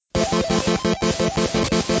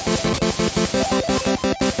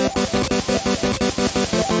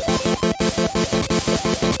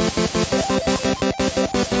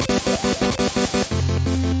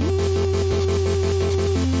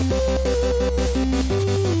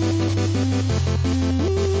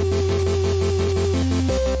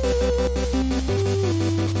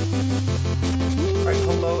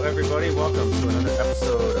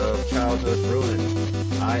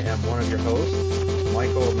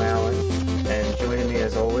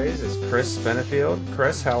Benefield.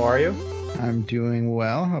 Chris, how are you? I'm doing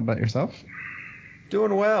well. How about yourself?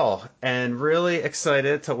 Doing well, and really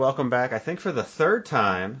excited to welcome back, I think for the third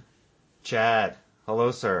time, Chad.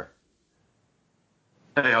 Hello, sir.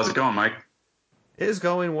 Hey, how's it going, Mike? It is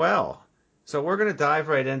going well. So we're going to dive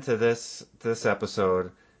right into this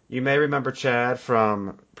episode. You may remember Chad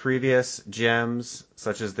from previous gems,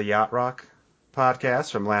 such as the Yacht Rock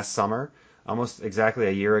podcast from last summer, almost exactly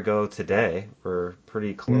a year ago today. We're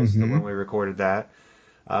pretty close to when we recorded that.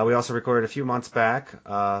 We also recorded a few months back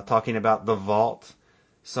talking about the Vault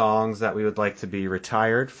songs that we would like to be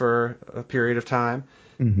retired for a period of time.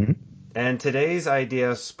 Mm-hmm. And today's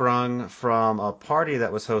idea sprung from a party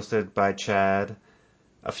that was hosted by Chad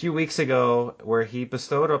a few weeks ago where he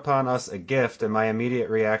bestowed upon us a gift, and my immediate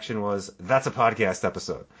reaction was, that's a podcast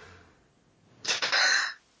episode.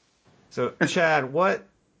 So, Chad, what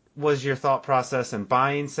was your thought process in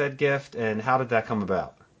buying said gift, and how did that come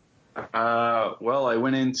about? Well, I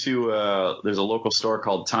went into there's a local store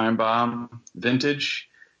called Time Bomb Vintage,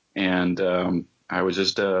 and I was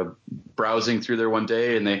just browsing through there one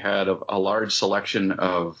day, and they had a large selection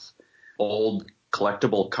of old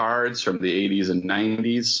collectible cards from the 80s and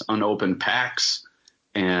 90s, unopened packs.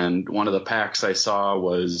 And one of the packs I saw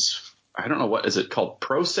was, I don't know, what is it called,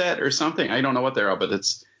 Pro Set or something? I don't know what they are, but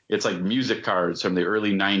it's like music cards from the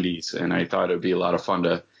early 90s, and I thought it would be a lot of fun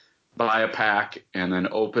to buy a pack and then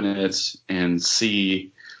open it and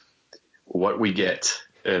see what we get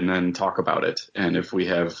and then talk about it. And if we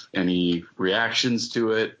have any reactions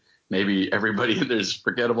to it, maybe everybody in there's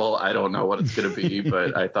forgettable. I don't know what it's going to be,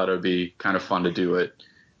 but I thought it would be kind of fun to do it.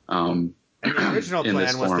 And the original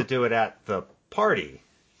plan was to do it at the party.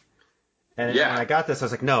 And when I got this, I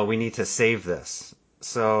was like, no, we need to save this.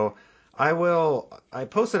 So I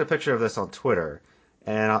posted a picture of this on Twitter.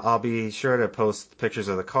 And I'll be sure to post pictures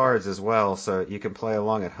of the cards as well, so you can play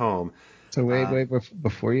along at home. So wait,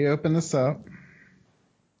 before you open this up.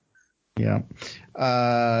 Yeah.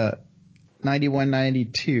 91,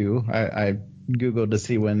 92. I Googled to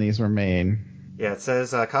see when these were made. Yeah, it says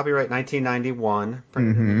copyright 1991,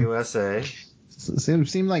 printed in the USA. So it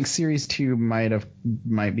seemed like Series 2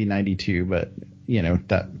 might be 92, but,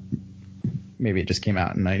 that maybe it just came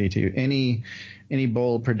out in 92. Any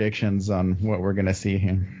bold predictions on what we're going to see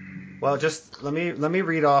here? Well, just let me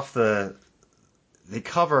read off the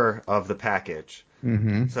cover of the package.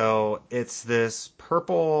 Mm-hmm. So it's this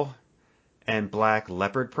purple and black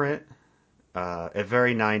leopard print, a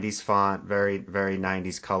very 90s font, very, very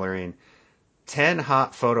 90s coloring. 10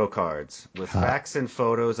 hot photo cards with facts and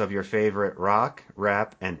photos of your favorite rock,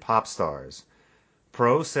 rap, and pop stars.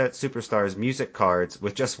 Pro Set Superstars music cards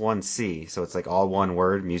with just one C, so it's like all one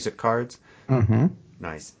word, music cards. Mm-hmm.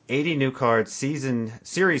 Nice. 80 new cards,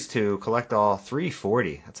 Series 2, collect all,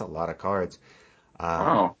 340. That's a lot of cards.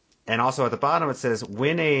 Wow. And also at the bottom it says,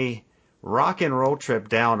 win a rock and roll trip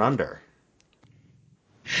down under.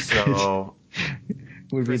 So...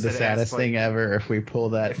 would be the saddest thing ever if we pull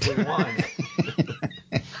that. If we won.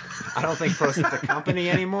 I don't think Pro Set's a company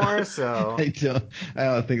anymore, so... I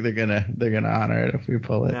don't think they're gonna honor it if we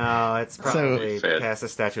pull it. No, it's probably past the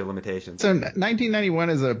statute of limitations. So 1991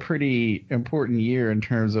 is a pretty important year in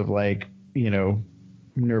terms of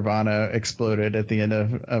Nirvana exploded at the end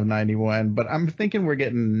of 91, but I'm thinking we're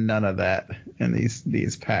getting none of that in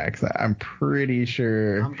these packs. I'm pretty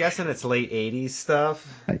sure. I'm guessing it's late 80s stuff.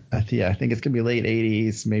 I think it's gonna be late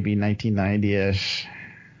 80s, maybe 1990ish.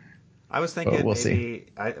 I was thinking we'll see.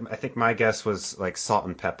 I think my guess was like Salt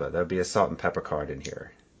and Pepper. There would be a Salt and Pepper card in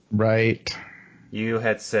here. Right. You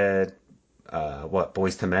had said, what,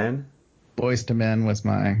 Boyz II Men? Boyz II Men was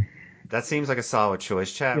mine. That seems like a solid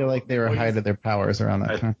choice, Chad. I feel like they were high to their powers around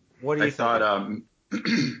that time. What do you think? Thought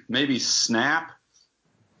maybe Snap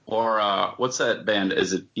or what's that band?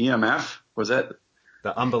 Is it EMF? Was that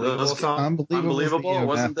the Unbelievable song? Unbelievable?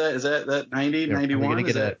 Wasn't that? Is that 90, 91?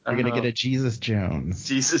 We're gonna get a Jesus Jones.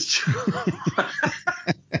 Jesus Jones.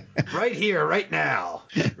 Right here, right now.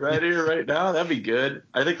 Right here, right now. That'd be good.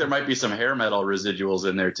 I think there might be some hair metal residuals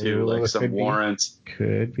in there too, like some Warrant.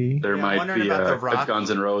 Could be. There might be a Guns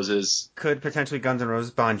N' Roses. Could potentially Guns N' Roses,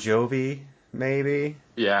 Bon Jovi. maybe.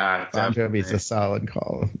 Yeah, Bon definitely. Jovi's a solid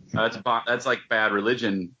call. That's like Bad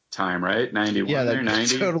Religion time, right? 91 Yeah, there,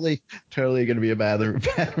 that's 90. totally going to be a bad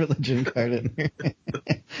religion card in there.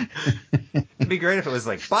 It'd be great if it was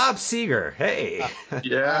like Bob Seger. Hey.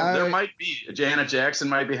 Yeah, there might be. Janet Jackson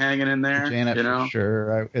might be hanging in there. Janet you know? for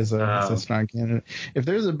sure is a strong candidate. If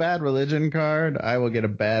there's a bad religion card, I will get a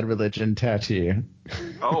bad religion tattoo.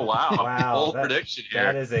 Oh, wow. Wow. Bold prediction here.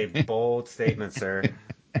 That is a bold statement, sir.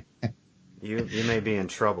 You may be in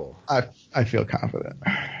trouble. I feel confident.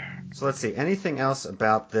 So let's see. Anything else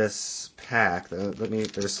about this pack?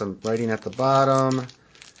 There's some writing at the bottom.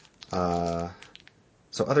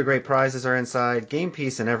 So other great prizes are inside. Game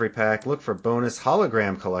piece in every pack. Look for bonus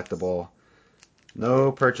hologram collectible.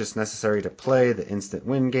 No purchase necessary to play the instant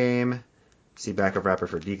win game. See back of wrapper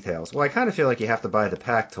for details. Well, I kind of feel like you have to buy the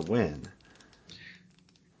pack to win.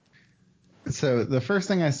 So the first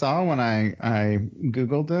thing I saw when I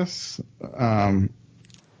Googled this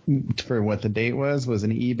for what the date was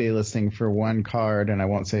an eBay listing for one card, and I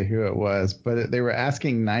won't say who it was, but they were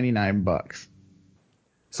asking $99.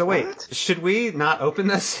 So wait, should we not open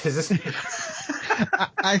this? Is this?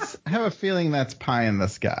 I have a feeling that's pie in the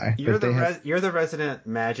sky. You're the resident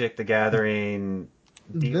Magic the Gathering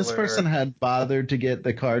dealer. This person had bothered to get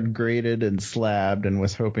the card graded and slabbed and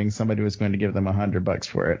was hoping somebody was going to give them $100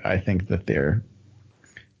 for it. I think that they're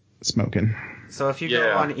smoking. So if you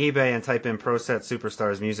go on eBay and type in Pro Set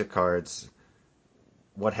Superstars music cards,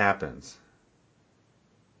 what happens?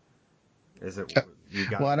 Is it?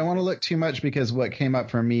 Well, I don't want to look too much because what came up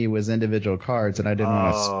for me was individual cards, and I didn't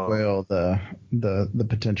want to spoil the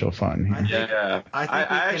potential fun.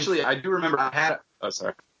 I do remember I had. Oh,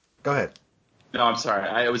 sorry. Go ahead. No, I'm sorry.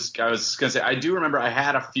 I was gonna say I do remember I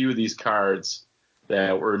had a few of these cards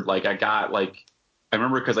that were like I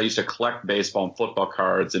remember because I used to collect baseball and football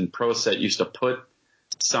cards, and Pro Set used to put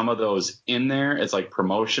some of those in there as like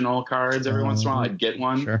promotional cards every once in a while. I'd get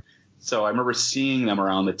one. Sure. So I remember seeing them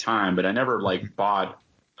around the time, but I never like bought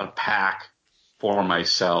a pack for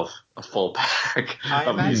myself, a full pack. I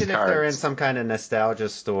of imagine these if cards. they're in some kind of nostalgia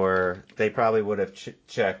store, they probably would have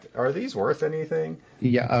checked. Are these worth anything?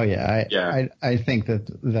 Yeah. Oh, yeah. I think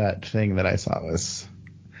that thing that I saw was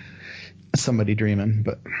somebody dreaming,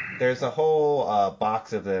 but there's a whole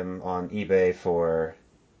box of them on eBay for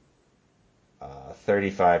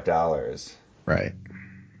 $35. Right.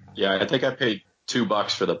 Yeah, I think I paid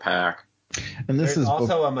 $2 for the pack. And There's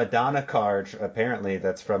also a Madonna card, apparently,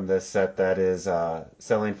 that's from this set that is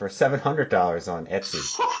selling for $700 on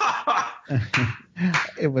Etsy.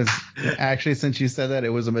 It was actually, since you said that, it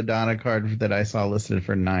was a Madonna card that I saw listed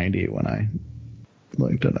for $90 when I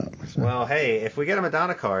looked it up. So. Well, hey, if we get a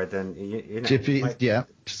Madonna card, then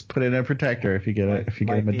just put it in a protector if you get it. If you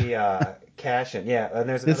get a Madonna. Cash in, yeah. And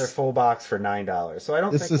there's another full box for $9. So I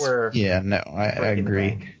don't think we're. Yeah, no, I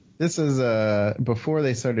agree. This is before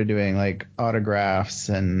they started doing like autographs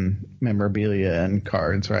and memorabilia and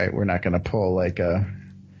cards, right? We're not going to pull like a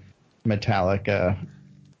Metallica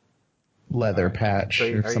leather patch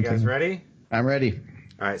or something. Are you guys ready? I'm ready.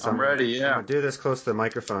 All right, so I'm ready. Yeah. I'm gonna do this close to the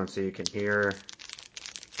microphone so you can hear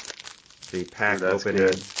the pack opening.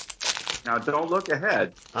 Good. Now don't look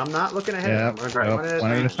ahead. I'm not looking ahead. Yeah, one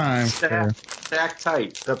at a time. Stack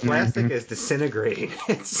tight. The plastic is disintegrating.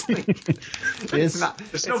 It's not.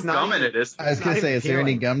 There's no gum in it. I was gonna say, is there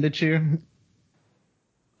any gum to chew?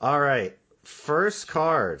 All right, first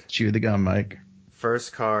card. Chew the gum, Mike.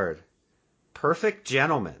 First card. Perfect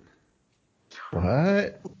Gentleman.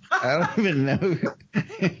 What? I don't even know.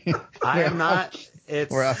 I am not.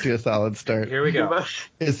 We're off to a solid start. Here we go.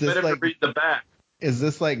 Is this like read the back? Is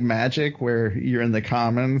this like Magic where you're in the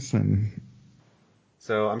commons and?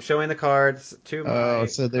 So I'm showing the cards to my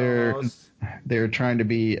so they're trying to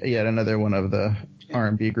be yet another one of the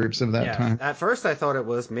R&B groups of that time. At first I thought it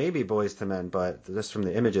was maybe Boyz II Men, but just from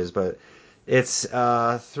the images. But it's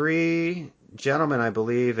 3 gentlemen, I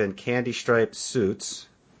believe, in candy striped suits.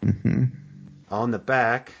 Mm-hmm. On the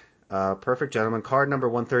back, Perfect Gentleman, card number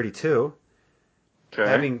 132.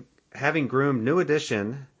 Okay. Having groomed New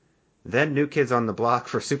Edition, then New Kids on the Block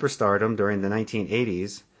for superstardom during the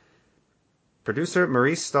 1980s, producer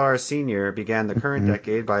Maurice Starr Sr. began the current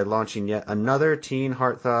decade by launching yet another teen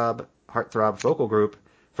heartthrob vocal group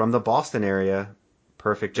from the Boston area,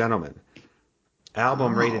 Perfect Gentleman.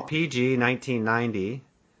 Album rated PG, 1990.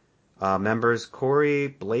 Members Corey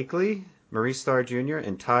Blakely, Maurice Starr Jr.,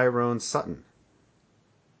 and Tyrone Sutton.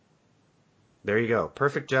 There you go.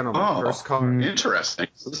 Perfect Gentleman. First card. Interesting.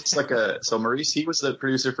 So this is like so Maurice, he was the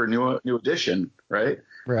producer for New Edition, right?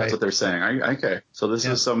 Right. That's what they're saying. Okay. So this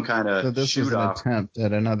is some kind of So this was an attempt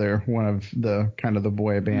at another one of the kind of the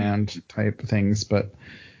boy band type things, but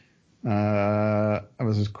I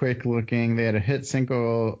was just quick looking. They had a hit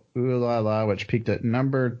single, Ooh La La, which peaked at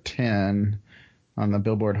number 10 on the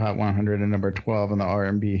Billboard Hot 100 and number 12 on the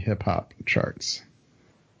R&B hip hop charts.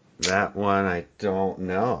 That one I don't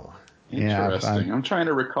know. Interesting. Yeah, I'm trying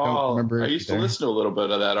to recall. I used to listen to a little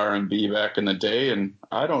bit of that R&B back in the day, and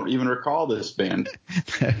I don't even recall this band.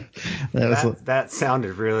 that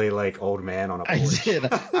sounded really like Old Man on a Porch. I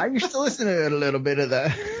did. I used to listen to a little bit of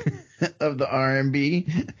that of the R&B.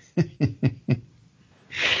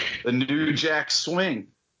 The New Jack Swing,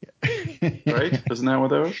 right? Isn't that what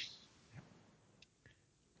that was?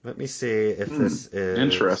 Let me see if this is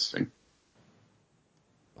interesting.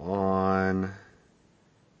 On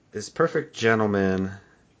is Perfect Gentleman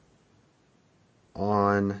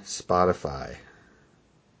on Spotify?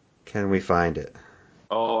 Can we find it?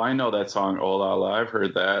 Oh, I know that song, Oh La La. I've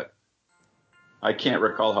heard that. I can't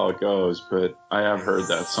recall how it goes, but I have heard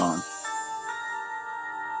that song.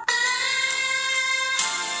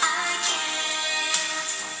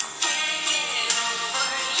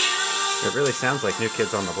 It really sounds like New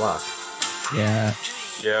Kids on the Block. Yeah.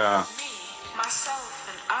 Yeah.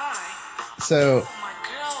 So.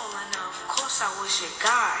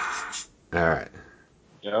 All right.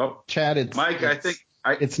 Yep. Chad, Mike, I think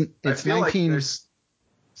it's I feel 19. Like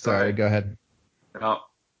sorry, go ahead. No.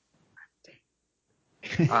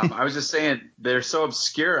 I was just saying they're so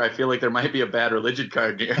obscure. I feel like there might be a Bad Religion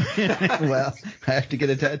card here. Well, I have to get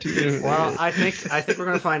a tattoo. Well, I think we're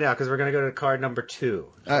gonna find out because we're gonna go to card number 2.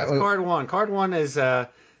 So card 1. Card 1 is a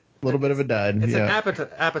little bit of a dud. It's an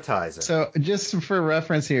appetizer. So just for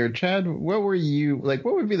reference here, Chad, what were you like?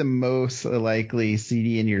 What would be the most likely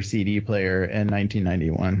CD in your CD player in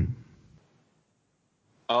 1991?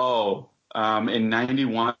 Oh. In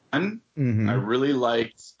 91, mm-hmm.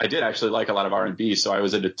 I did actually like a lot of R&B. So I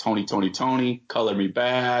was into Tony, Color Me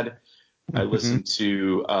Bad. I listened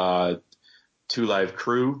to 2 Live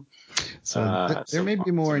Crew. So there may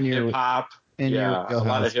be more in your hip hop. Yeah, a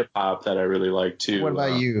lot of hip hop that I really like too. What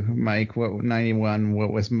about you, Mike? What 91?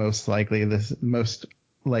 What was most likely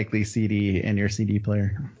CD in your CD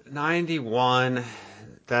player? 91.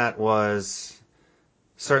 That was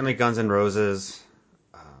certainly Guns N' Roses.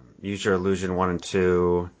 Use Your Illusion 1 and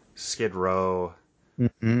 2, Skid Row.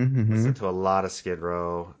 Listened to a lot of Skid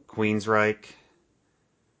Row. Queensryche.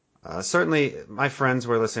 Certainly, my friends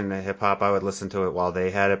were listening to hip hop. I would listen to it while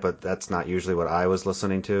they had it, but that's not usually what I was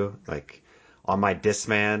listening to. Like on my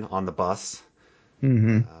Discman on the bus.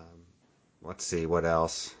 Let's see, what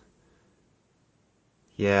else?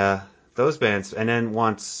 Yeah, those bands. And then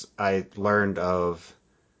once I learned of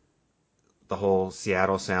the whole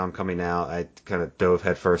Seattle sound coming out, I kind of dove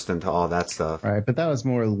headfirst into all that stuff. Right, but that was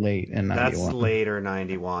more late in 91. That's later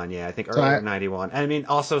 91, yeah. I think earlier 91. I mean,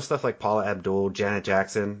 also stuff like Paula Abdul, Janet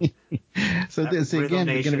Jackson. So again, you're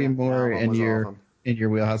going to be more in your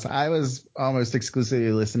wheelhouse. I was almost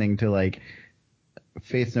exclusively listening to like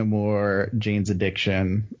Faith No More, Jane's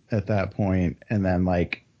Addiction at that point, and then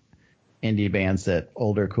like indie bands that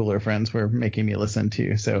older, cooler friends were making me listen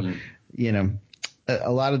to. So,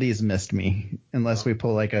 a lot of these missed me unless we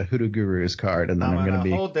pull like a Hoodoo Gurus card, and then I'm going to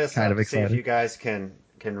be hold this kind of excited. See if you guys can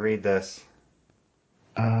read this.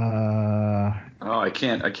 I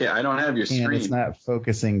can't. I don't have your screen. It's not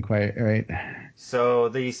focusing quite right. So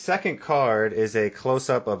the second card is a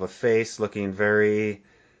close-up of a face looking very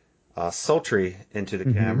sultry into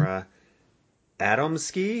the camera.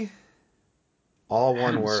 Adamski, all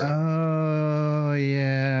one word. Oh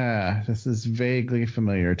yeah, this is vaguely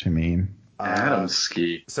familiar to me.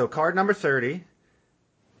 Adamski. So card number 30.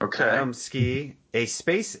 Okay. Adamski, a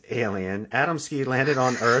space alien. Adamski landed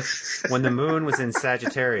on Earth when the moon was in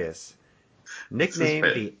Sagittarius. Nicknamed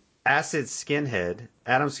the Acid Skinhead,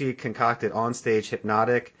 Adamski concocted onstage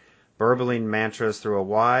hypnotic, burbling mantras through a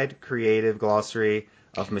wide, creative glossary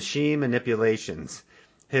of machine manipulations.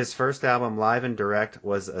 His first album, Live and Direct,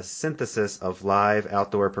 was a synthesis of live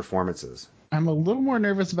outdoor performances. I'm a little more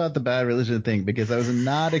nervous about the Bad Religion thing because I was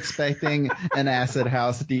not expecting an acid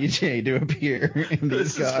house DJ to appear in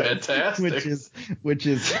these cards. Fantastic. Which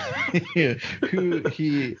is who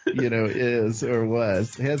he, is or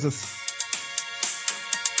was. He has a.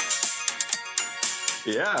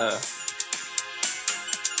 Yeah.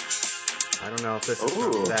 I don't know if this is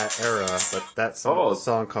from that era, but that's a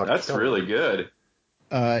song called That's Killer. really good.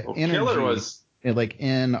 Killer was. Like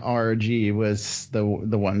NRG was the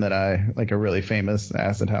one that I like, a really famous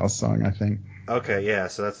acid house song, I think. Okay, yeah,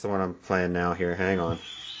 so that's the one I'm playing now here. Hang on.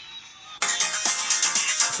 It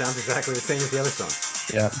sounds exactly the same as the other song.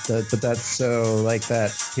 Yeah, but that's so like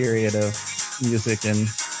that period of music and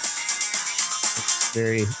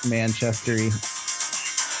very Manchester-y.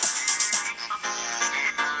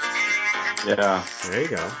 Yeah. There you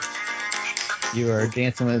go. You are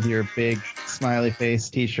dancing with your big smiley face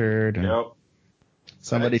T-shirt, and Yep.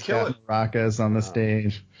 somebody's got Killer. maracas on the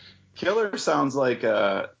stage. Killer sounds like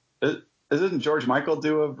doesn't George Michael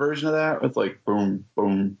do a version of that with like boom,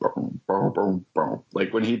 boom, boom, boom, boom, boom?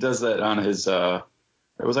 Like when he does that on his, it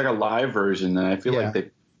was like a live version, and I feel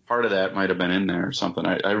like part of that might have been in there or something.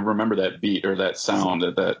 I remember that beat or that sound.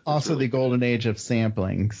 That Also, really the golden age of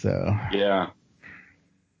sampling. So yeah.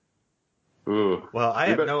 Ooh. Well, I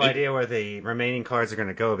have no idea where the remaining cards are going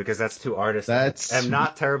to go because that's two artists I'm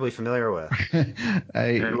not terribly familiar with.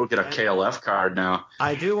 Maybe we'll get a KLF card now.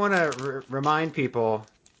 I do want to remind people,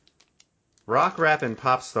 Rock, Rap, and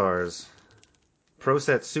Pop Stars, Pro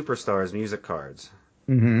Set Superstars music cards.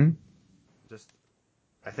 Mm-hmm.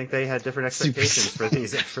 I think they had different expectations for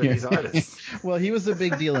these artists. Well, he was a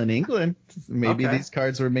big deal in England. Maybe these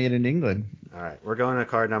cards were made in England. All right, we're going to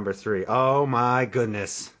card number 3. Oh my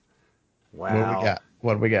goodness! Wow.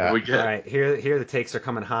 What do we got? All right, here the takes are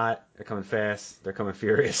coming hot. They're coming fast. They're coming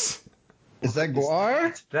furious. Is that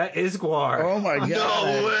Gwar? That is Gwar. Oh my god!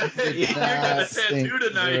 No way! You got a tattoo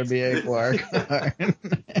tonight. There would be a Gwar card.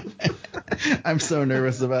 I'm so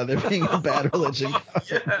nervous about there being a Bad Religion card.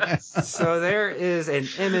 Yes. So there is an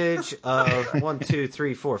image of 1, 2,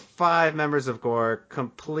 3, 4, 5 members of Gwar,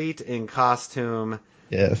 complete in costume.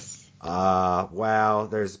 Yes. Wow.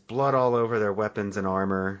 There's blood all over their weapons and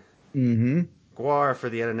armor. Mm-hmm. Gwar for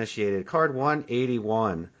the uninitiated. Card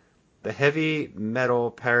 181. The heavy metal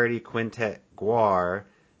parody quintet Gwar,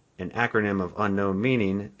 an acronym of unknown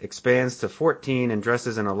meaning, expands to 14 and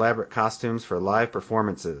dresses in elaborate costumes for live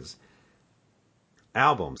performances.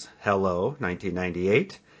 Albums: Hello,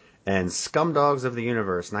 1998, and Scumdogs of the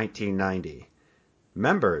Universe, 1990.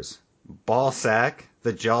 Members: Ballsack,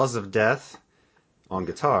 The Jaws of Death on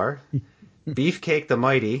guitar, Beefcake the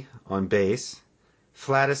Mighty on bass,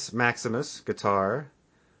 Flatus Maximus guitar,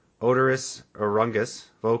 Odorous Orungus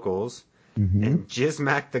vocals, and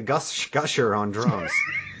Jizmac the Gusher on drums.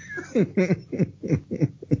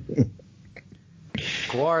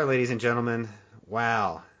 Gwar, ladies and gentlemen,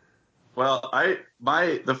 wow. Well,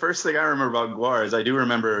 the first thing I remember about Gwar is I do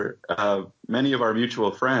remember many of our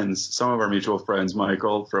mutual friends, some of our mutual friends,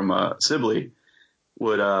 Michael from Sibley,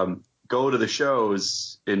 would go to the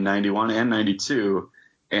shows in 91 and 92,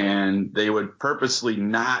 and they would purposely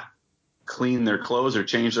not clean their clothes or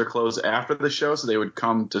change their clothes after the show, so they would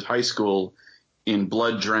come to high school in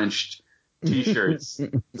blood-drenched T-shirts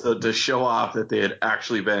to show off that they had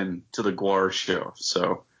actually been to the Gwar show.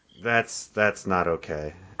 So that's not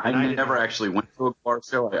okay. I never actually went to a Gwar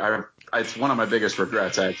show. It's one of my biggest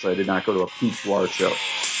regrets, actually. I did not go to a peak Gwar show.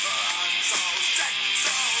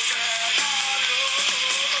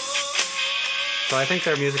 So I think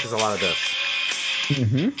their music is a lot of this.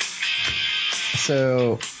 Mm-hmm.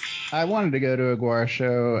 So I wanted to go to a Gwar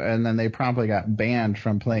show, and then they promptly got banned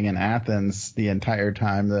from playing in Athens the entire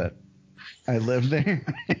time that I lived there.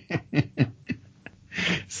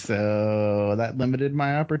 So that limited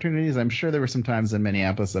my opportunities. I'm sure there were some times in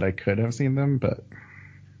Minneapolis that I could have seen them, but...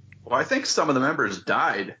 Well, I think some of the members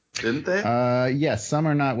died, didn't they? Yes, some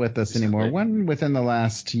are not with us anymore. One within the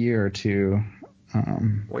last year or two.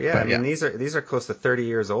 Well, yeah, I mean, these are close to 30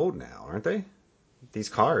 years old now, aren't they? These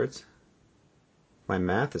cards. My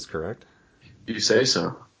math is correct. You say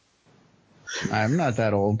so. I'm not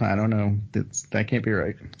that old. I don't know. That can't be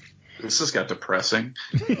right. This just got depressing.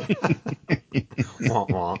 Wah,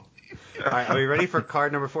 wah. All right, are we ready for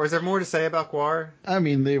card number 4? Is there more to say about Gwar? I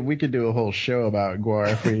mean, we could do a whole show about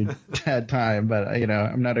Gwar if we had time, but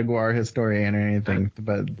I'm not a Gwar historian or anything.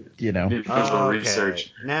 But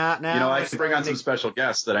research. Now, I can bring on some special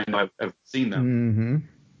guests that I know I've seen them. Mm-hmm.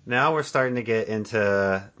 Now we're starting to get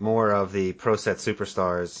into more of the Pro Set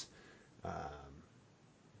Superstars.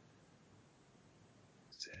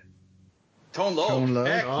 Tone Loc.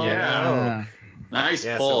 Heck Oh, yeah. Nice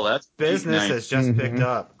pull. So That's business nice. has just picked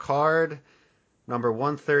up. Card number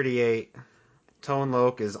 138. Tone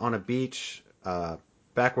Loc is on a beach.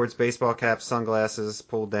 Backwards baseball cap, sunglasses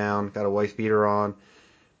pulled down, got a wife beater on.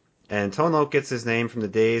 And Tone Loc gets his name from the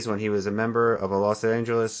days when he was a member of a Los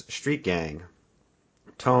Angeles street gang.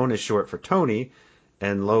 Tone is short for Tony,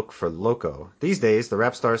 and Loc for Loco. These days, the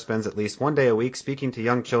rap star spends at least one day a week speaking to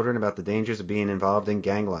young children about the dangers of being involved in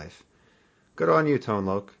gang life. Good on you, Tone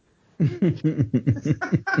Loc.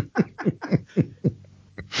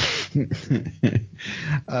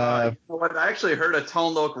 I actually heard a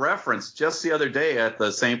Tone Loc reference just the other day at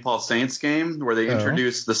the St. Paul Saints game where they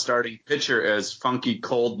introduced the starting pitcher as Funky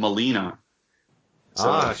Cold Molina.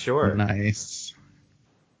 So, sure. Nice.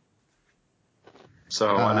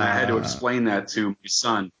 So and I had to explain that to my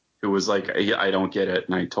son, who was like, I don't get it.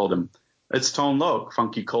 And I told him it's Tone Loc,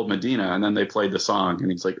 Funky Cold Medina. And then they played the song, and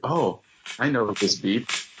he's like, oh, I know this beat.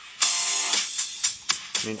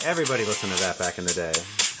 I mean, everybody listened to that back in the day.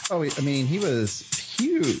 Oh, I mean, he was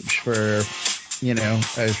huge for, you know,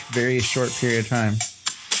 a very short period of time.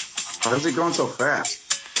 Why is it going so fast?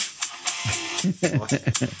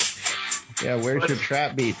 Yeah, where's your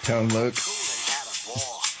trap beat, Tone Loc?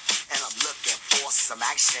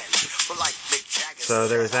 So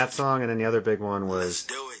there was that song, and then the other big one was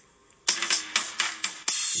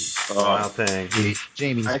Wild Thing.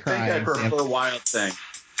 Jamie's I think I Crying. prefer Wild Thing.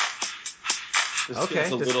 This Okay,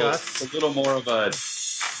 feels discuss. a little more of a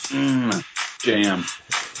jam. A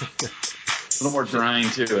little more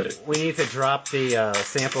grind to it. We need to drop the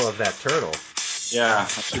sample of that turtle. Yeah, I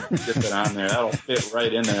should get that on there. That'll fit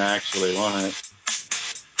right in there, actually, won't it?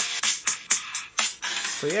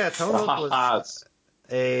 So yeah, Tone Loc was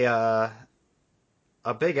a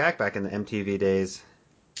big act back in the MTV days.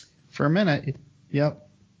 For a minute, yep.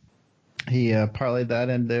 He parlayed that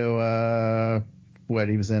into what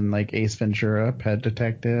he was in, like Ace Ventura, Pet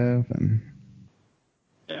Detective, and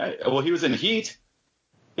yeah, well, he was in Heat.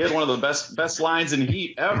 He had one of the best lines in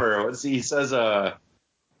Heat ever. He says,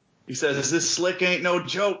 "This slick ain't no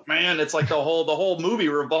joke, man." It's like the whole movie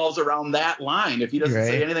revolves around that line. If he doesn't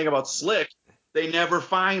say anything about Slick, they never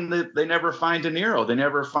find De Niro. They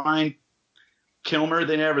never find Kilmer.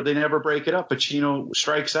 They never break it up. Pacino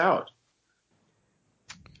strikes out.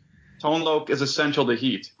 Tone Loc is essential to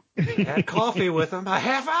Heat. Had coffee with him a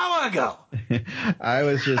half hour ago. I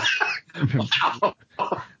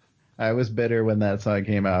was bitter when that song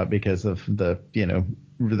came out because of the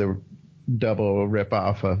double rip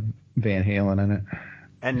off of Van Halen in it.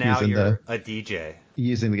 And now you're a DJ.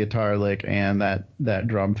 Using the guitar lick and that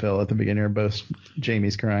drum fill at the beginning are both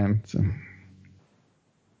Jamie's Crying. So.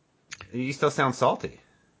 You still sound salty.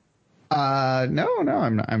 No,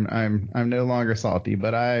 I'm no longer salty,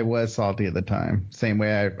 but I was salty at the time. Same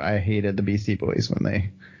way I hated the Beastie Boys when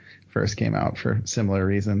they first came out for similar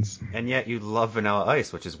reasons. And yet you love Vanilla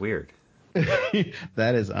Ice, which is weird.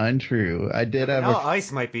 That is untrue. I did have Vanilla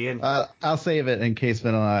Ice might be in. I'll save it in case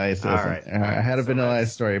Vanilla Ice isn't. All right. I had a Vanilla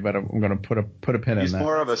Ice story, but I'm going to put a pin in that. He's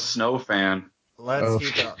more of a Snow fan. Let's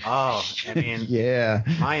keep going. I mean, yeah.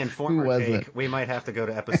 My informer take, we might have to go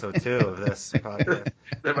to episode 2 of this podcast.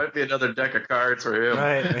 There might be another deck of cards for him.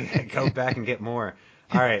 Right, we can go back and get more.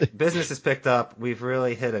 All right, business is picked up. We've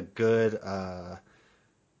really hit a good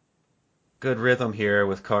rhythm here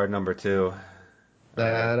with card number 2.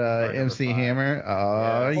 That MC Hammer.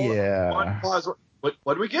 Oh, yeah. One pause. What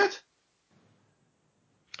did we get?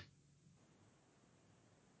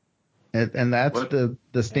 And that's the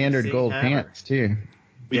standard MC gold Hammer. pants too.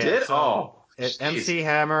 We did? It's MC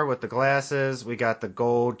Hammer with the glasses. We got the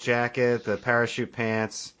gold jacket, the parachute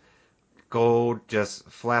pants, gold just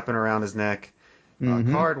flapping around his neck.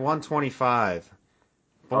 Card 125.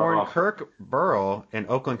 Born Kirk Burrell in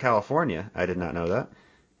Oakland, California. I did not know that.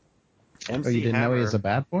 MC you didn't Hammer, know he was a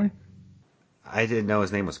bad boy? I didn't know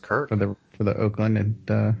his name was Kirk. For the Oakland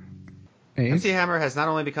and MC Hammer has not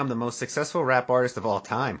only become the most successful rap artist of all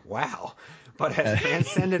time, wow, but has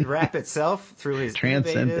transcended rap itself through his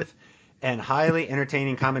innovative and highly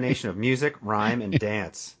entertaining combination of music, rhyme, and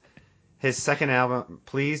dance. His second album,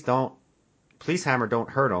 Please Hammer Don't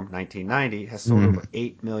Hurt Him, 1990, has sold over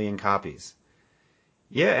 8 million copies.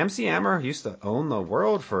 Yeah, MC Hammer used to own the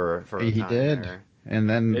world for a time. He did. There. And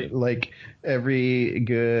then, like every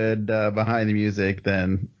good behind the music,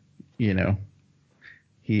 then,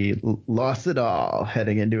 he lost it all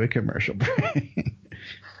heading into a commercial break.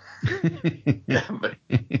 Yeah, but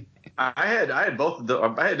I had both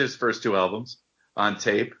of I had his first 2 albums on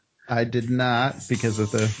tape. I did not because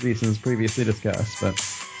of the reasons previously discussed, but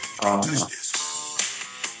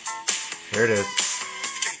here it is.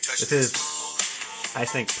 This is, I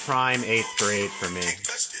think, prime 8th grade for me.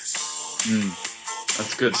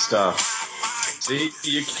 That's good stuff. See,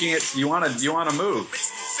 you want to move.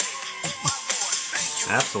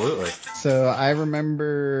 Absolutely. So I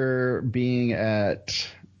remember being at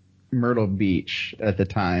Myrtle Beach at the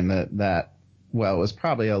time that was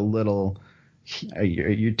probably a little.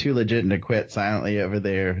 You're too legit to quit silently over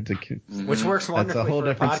there. Which works wonderfully. That's a whole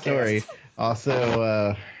different story.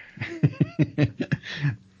 Also,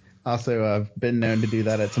 I've been known to do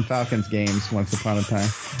that at some Falcons games once upon a time.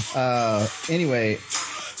 Anyway,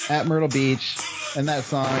 at Myrtle Beach, and that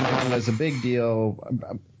song was a big deal.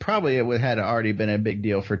 Probably it had already been a big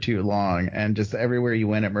deal for too long. And just everywhere you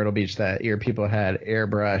went at Myrtle Beach that year, people had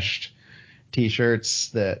airbrushed T-shirts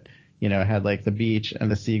that, had like the beach and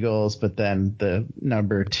the seagulls, but then the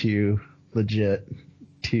number 2 legit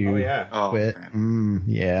to Oh, yeah. quit.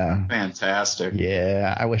 Yeah. Fantastic.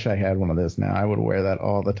 Yeah. I wish I had one of those now. I would wear that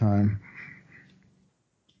all the time.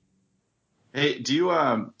 Hey, do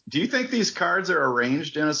you think these cards are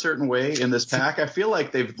arranged in a certain way in this pack? I feel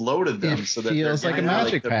like they've loaded them It so that feels they're like a getting,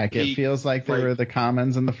 magic the pack. It peak, feels like they like- were the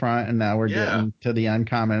commons in the front, and now we're Yeah. getting to the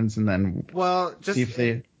uncommons, and then Well, just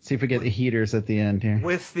see if we get the heaters at the end here.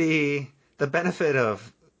 with the benefit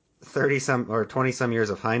of 30 some or 20 some years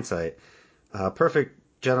of hindsight, Perfect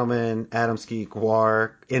Gentleman, Adamski,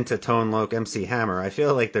 Guar, into Tone Loc, MC Hammer, I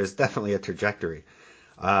feel like there's definitely a trajectory.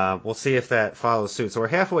 We'll see if that follows suit. So we're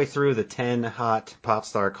halfway through the 10 hot pop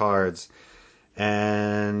star cards,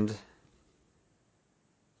 and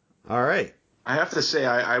all right. I have to say,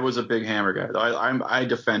 I was a big Hammer guy. I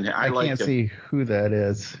defend him. I like can't him. see who that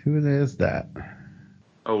is. Who is that?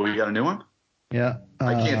 Oh, we got a new one? Yeah.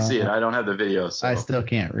 I can't see it. I don't have the video. So. I still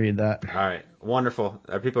can't read that. All right, wonderful.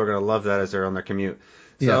 People are going to love that as they're on their commute.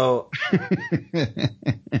 So,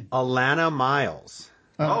 Alana Miles.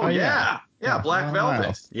 Oh, yeah. Yeah, Black Alana Velvet.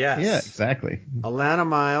 Miles. Yes. Yeah, exactly. Alana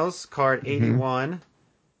Miles, card 81.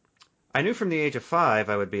 I knew from the age of 5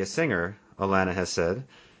 I would be a singer, Alana has said.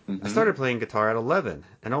 I started playing guitar at 11,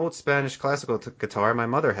 an old Spanish classical guitar my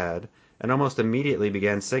mother had, and almost immediately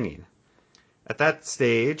began singing. At that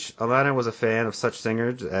stage, Alana was a fan of such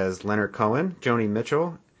singers as Leonard Cohen, Joni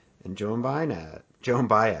Mitchell, and Joan Baez.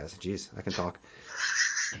 Jeez, I can talk.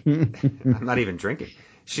 I'm not even drinking.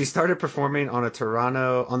 She started performing on the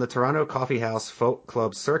Toronto Coffee House Folk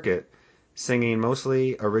Club circuit, singing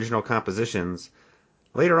mostly original compositions.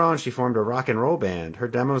 Later on, she formed a rock and roll band. Her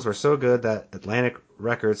demos were so good that Atlantic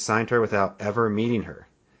Records signed her without ever meeting her.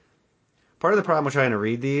 Part of the problem with trying to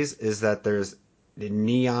read these is that there's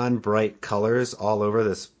neon bright colors all over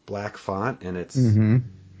this black font, and it's a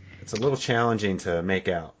little challenging to make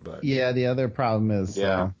out. But yeah, the other problem is,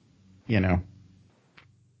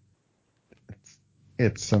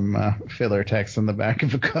 it's some filler text on the back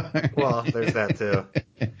of a card. Well, there's that too.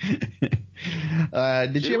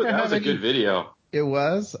 Did you ever That have was a good video. It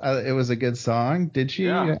was. It was a good song. Did she?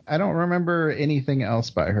 Yeah. I don't remember anything else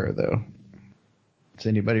by her though. Does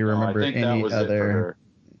anybody remember I think any that was other? it for her.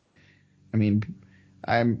 I mean,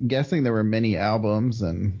 I'm guessing there were many albums,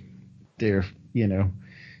 and there's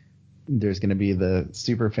going to be the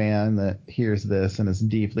super fan that hears this and is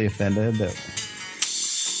deeply offended that.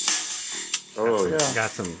 Oh, yeah. Got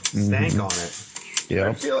some stank on it. Yeah.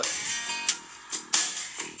 I feel it.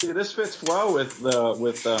 See, this fits well with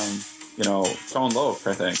Tone Loc,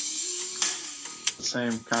 I think.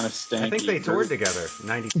 Same kind of stanky. I think they toured together in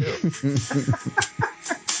 92.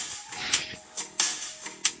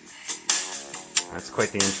 That's quite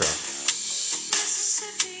the intro.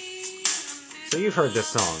 So you've heard this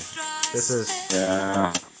song. This is...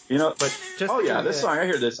 Yeah. But just this song, I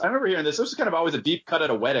hear this. I remember hearing this. This was kind of always a deep cut at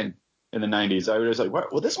a wedding in the 90s. I was like,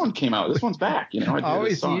 what? Well, this one came out. This one's back. I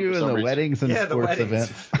always see you in the weddings and sports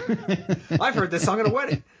events. I've heard this song at a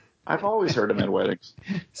wedding. I've always heard him at weddings.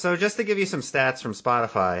 So just to give you some stats from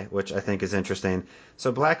Spotify, which I think is interesting.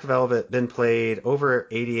 So Black Velvet been played over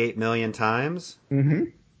 88 million times.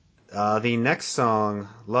 The next song,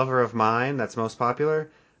 Lover of Mine, that's most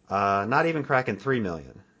popular, not even cracking 3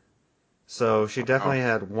 million. So she definitely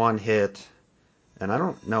had one hit, and I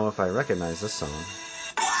don't know if I recognize this song.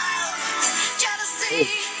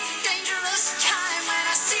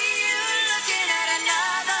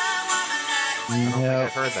 I don't think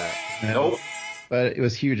I've heard that. Nope. But it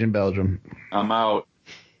was huge in Belgium. I'm out.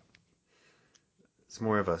 It's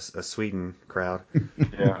more of a Sweden crowd.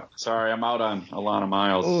 Yeah. Sorry, I'm out on Alana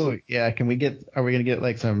Miles. Oh yeah, are we gonna get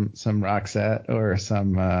like some Roxette or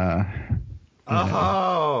some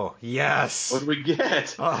Oh yes. What did we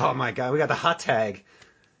get? Oh my god, we got the hot tag.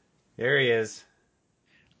 There he is.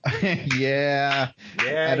 Yeah.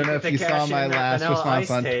 I don't know if you saw my last response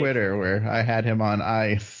on Twitter where I had him on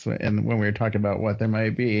ice and when we were talking about what there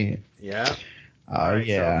might be. Yeah. Oh right,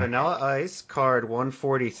 yeah. So Vanilla Ice, card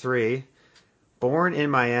 143. Born in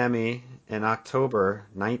Miami in October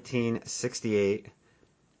 1968,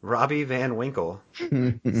 Robbie Van Winkle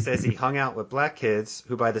says he hung out with black kids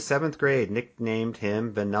who by the 7th grade nicknamed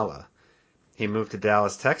him Vanilla. He moved to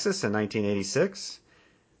Dallas, Texas in 1986,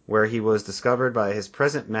 where he was discovered by his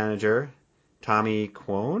present manager, Tommy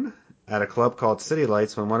Quone, at a club called City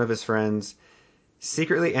Lights when one of his friends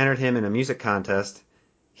secretly entered him in a music contest.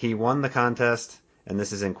 He won the contest, and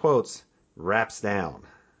this is in quotes, raps down.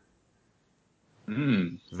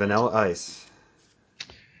 Vanilla Ice.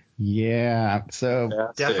 Yeah,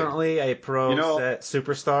 so definitely a set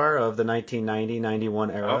superstar of the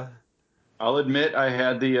 1990-91 era. I'll admit I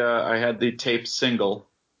had the taped single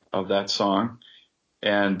of that song,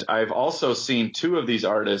 And I've also seen two of these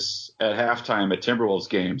artists at halftime at Timberwolves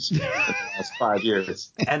games in the last 5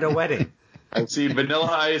 years. And a wedding. I've seen Vanilla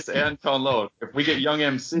Ice and Tone Loc. If we get Young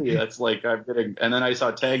MC, that's like I'm getting. And then I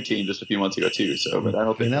saw Tag Team just a few months ago too. So, but I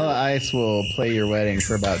don't think Vanilla Ice will play your wedding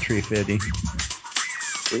for about $350.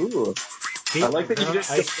 Ooh, I like that you did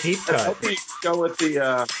Ice deep cut. Help me go with the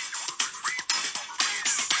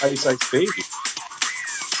Ice Ice Baby.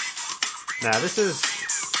 Now this is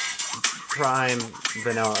prime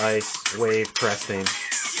Vanilla Ice wave cresting.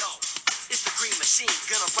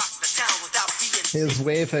 His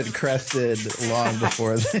wave had crested long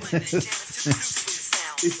before this.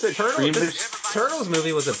 Turtles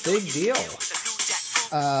movie was a big deal.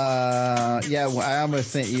 Yeah, well, I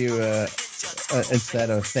almost sent you instead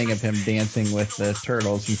of thing of him dancing with the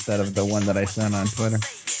turtles instead of the one that I sent on Twitter.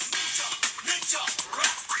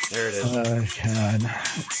 There it is. Oh God,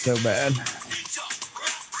 so bad.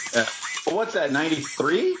 Well, what's that?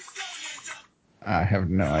 93? I have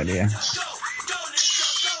no idea.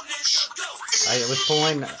 I was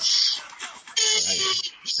pulling.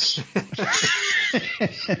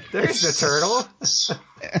 There's the turtle.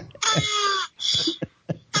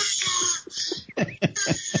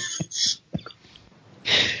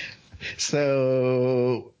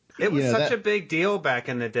 So it was such a big deal back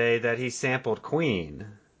in the day that he sampled Queen.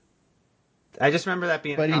 I just remember that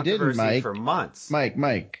being a controversy for months.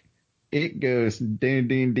 Mike. It goes ding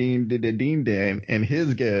ding ding ding ding ding, and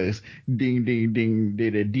his goes ding ding ding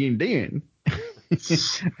ding ding ding.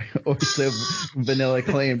 Or so Vanilla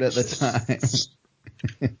claimed at the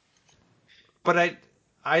time. But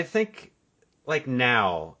I think like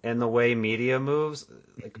now and the way media moves,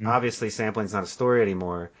 like obviously sampling's not a story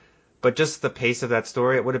anymore, but just the pace of that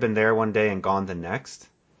story, it would have been there one day and gone the next.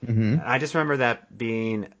 Mm-hmm. I just remember that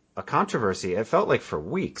being a controversy. It felt like for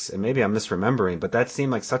weeks, and maybe I'm misremembering, but that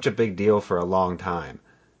seemed like such a big deal for a long time.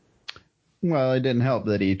 Well, it didn't help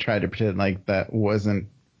that he tried to pretend like that wasn't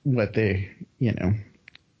what they,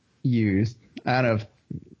 used. I don't know if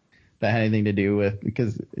that had anything to do with,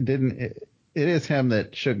 because it is him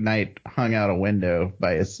that Suge Knight hung out a window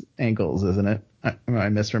by his ankles, isn't it? Am I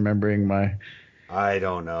misremembering my I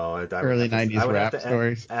don't know. early 90s rap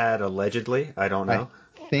stories? Add allegedly. I don't know.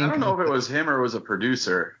 I don't know if it was him or it was a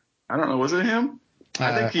producer. I don't know. Was it him?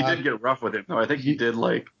 I think he did get rough with him. No, I think he did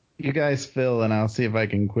like. You guys fill, and I'll see if I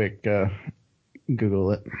can quick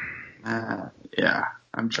Google it. Yeah,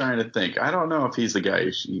 I'm trying to think. I don't know if he's the guy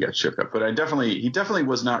you got shook up, but he definitely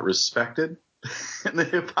was not respected in the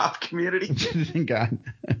hip hop community. God.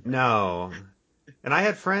 No. And I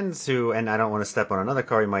had friends who, and I don't want to step on another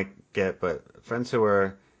car you might get, but friends who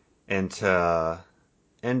were into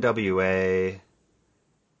NWA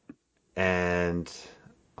and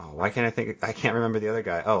why can't I think? I can't remember the other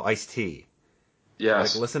guy. Oh, Ice-T.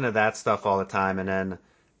 Yes. Like listen to that stuff all the time, and then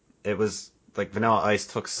it was like Vanilla Ice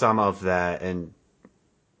took some of that and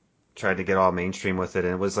tried to get all mainstream with it,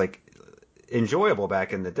 and it was like enjoyable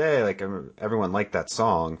back in the day. Like everyone liked that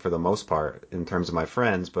song for the most part in terms of my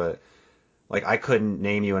friends, but like I couldn't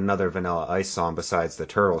name you another Vanilla Ice song besides the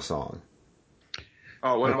Turtle song.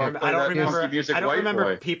 Oh, what about I don't remember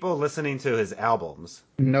Boy? people listening to his albums.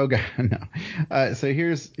 No. So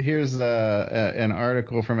here's an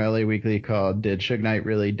article from LA Weekly called "Did Suge Knight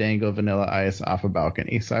Really Dangle Vanilla Ice Off a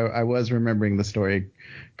Balcony?" So I was remembering the story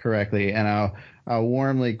correctly, and I'll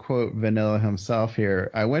warmly quote Vanilla himself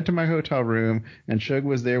here. "I went to my hotel room, and Suge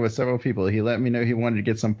was there with several people. He let me know he wanted to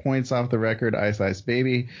get some points off the record, Ice Ice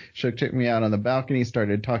Baby. Suge took me out on the balcony,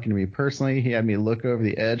 started talking to me personally. He had me look over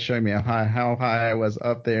the edge, showing me how high I was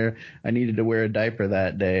up there. I needed to wear a diaper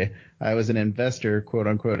that day. I was an investor, quote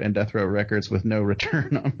unquote, in Death Row Records with no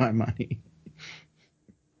return on my money."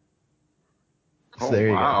 So there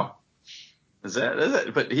you go. Is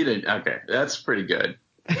that? But he didn't. Okay, that's pretty good.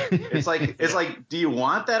 It's like, do you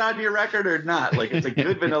want that on your record or not? Like, it's a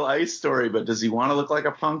good Vanilla Ice story, but does he want to look like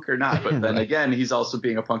a punk or not? But then again, he's also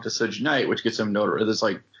being a punk to Suge Knight, which gets him notoriety. There's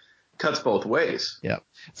like cuts both ways. Yeah.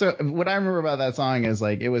 So what I remember about that song is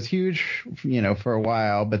like it was huge, for a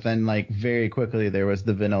while, but then like very quickly there was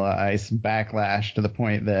the Vanilla Ice backlash to the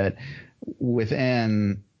point that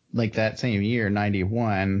within like that same year,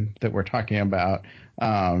 91, that we're talking about,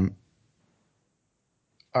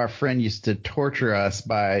 our friend used to torture us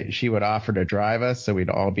she would offer to drive us, so we'd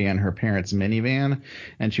all be in her parents' minivan,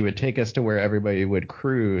 and she would take us to where everybody would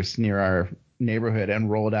cruise near our neighborhood and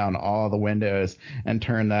roll down all the windows and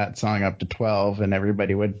turn that song up to 12, and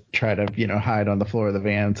everybody would try to, hide on the floor of the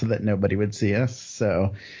van so that nobody would see us.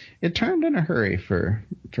 So it turned in a hurry for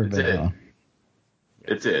Vanilla.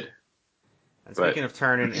 It did. And speaking of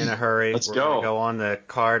turning in a hurry, let's we're going to go on to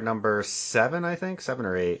card number 7, I think, 7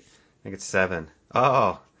 or 8. think it's 7.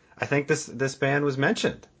 Oh, I think this band was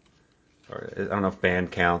mentioned. Or I don't know if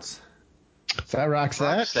band counts. Is that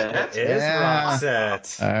Roxette? It is Yeah.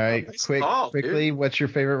 Roxette. All right, Nice call, quickly, dude. what's your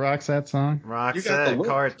favorite Roxette song? You got the Roxette, look.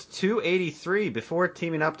 card 283. Before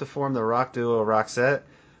teaming up to form the rock duo Roxette,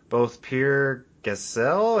 both Pierre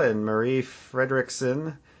Gessel and Marie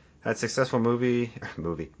Fredriksson had successful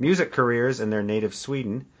music careers in their native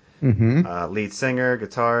Sweden. Mm-hmm. Lead singer,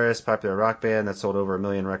 guitarist, popular rock band that sold over 1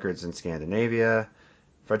 million records in Scandinavia.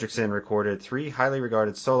 Fredriksson recorded 3 highly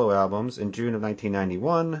regarded solo albums. In June of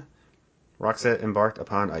 1991, Roxette embarked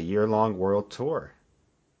upon a year-long world tour.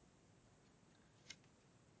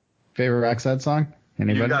 Favorite Roxette song?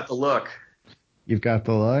 Anybody? You got the look. You've got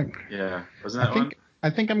the look. Yeah, wasn't that one? I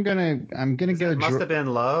think I'm gonna go. Must have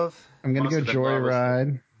been love. I'm gonna Must go Have Been Love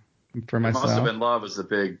Joyride for It myself. Must Have Been Love is the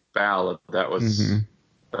big ballad. That was, Mhm.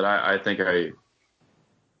 but I think I.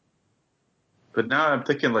 But now I'm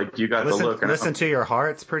thinking like You Got the Look. Listen to Your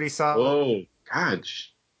Heart's pretty solid. Oh,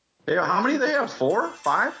 gosh. Hey, how many do they have? 4?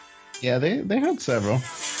 5? Yeah, they had several.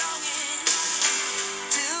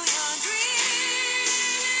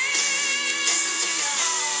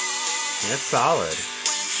 It's solid.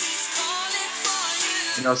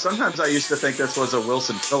 You know, sometimes I used to think this was a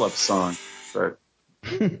Wilson Phillips song, but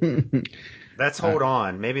That's Hold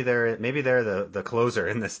On. Maybe they're the closer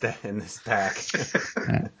in this pack.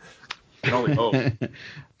 can only hope.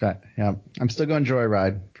 But yeah, I'm still going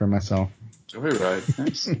Joyride for myself. Joyride.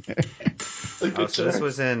 Nice. Oh, so this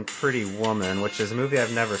was in Pretty Woman, which is a movie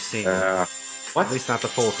I've never seen. What? At least not the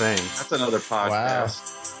full thing. That's another podcast. Wow.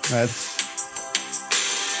 That's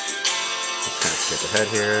Let's kind of skip ahead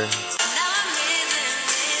here.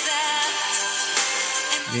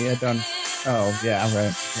 yeah, done. Oh yeah, right.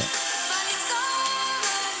 Yeah.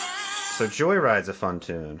 So Joyride's a fun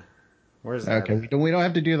tune. Where's that? Okay, we don't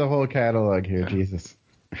have to do the whole catalog here, Jesus.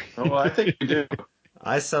 Oh, well, I think we do.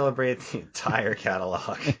 I celebrate the entire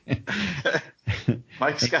catalog.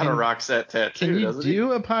 Mike's got a Roxette tattoo, Can you doesn't he?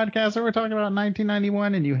 do a podcast where we're talking about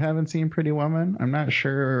 1991 and you haven't seen Pretty Woman? I'm not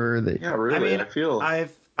sure that. Yeah, really. I mean,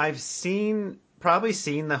 I've probably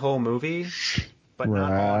seen the whole movie, but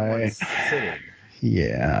not all in one Right. sitting.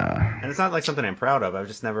 Yeah. And it's not like something I'm proud of.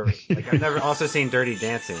 I've never also seen Dirty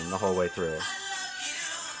Dancing the whole way through.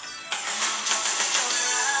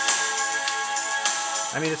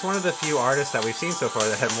 I mean, it's one of the few artists that we've seen so far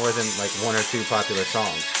that have more than like 1 or 2 popular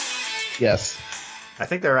songs. Yes. I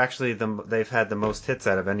think they're actually they've had the most hits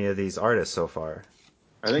out of any of these artists so far.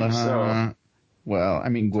 I think so. Well, I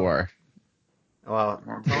mean, Gore. Well,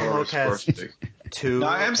 Tone Loc has 2. No,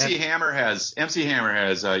 MC Hammer has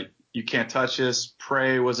You Can't Touch Us.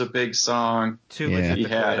 Pray was a big song. Too Yeah. Legit He to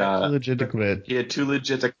had Quit. Legit to Quit. He had Too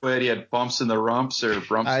Legit to Quit. He had Bumps in the Rumps or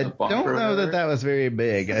Brumps I in the Bumper. don't know that was very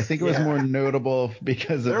big. I think it was Yeah. more notable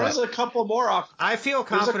because of There that. was a couple more off. I feel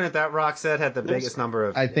confident that Roxette had the biggest number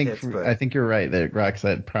of hits. But I think you're right that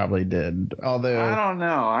Roxette probably did. Although I don't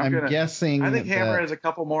know. I'm guessing. I think Hammer that, has a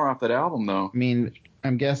couple more off that album, though. I mean,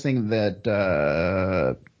 I'm guessing that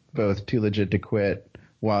both Too Legit to Quit,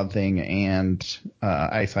 Wild Thing, and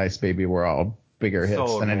Ice Ice Baby were all bigger hits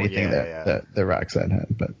Sold than more, anything that Roxette had.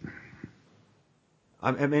 But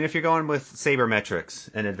I mean, if you're going with sabermetrics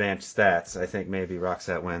and advanced stats, I think maybe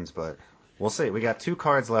Roxette wins, but we'll see. We got 2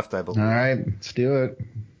 cards left, I believe. all right, let's do it.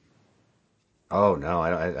 Oh no,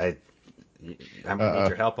 I'm gonna need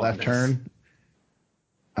your help on left this. turn.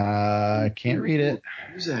 Can't read it.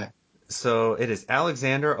 Who's that? So it is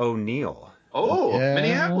Alexander O'Neal. Oh, Yeah.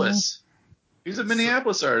 Minneapolis. He's a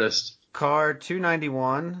Minneapolis artist. Card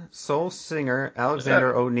 291, soul singer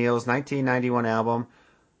Alexander O'Neal's 1991 album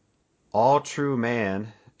All True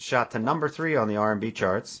Man shot to number 3 on the R&B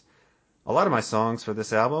charts. A lot of my songs for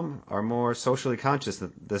this album are more socially conscious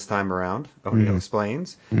this time around, O'Neal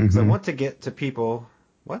explains, because I want to get to people.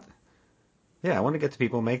 What? Yeah, I want to get to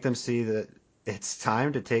people, make them see that it's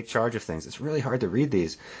time to take charge of things. It's really hard to read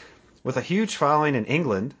these. With a huge following in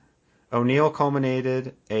England, O'Neal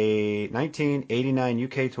culminated a 1989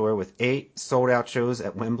 UK tour with 8 sold-out shows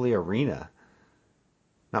at Wembley Arena.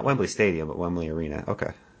 Not Wembley Stadium, but Wembley Arena.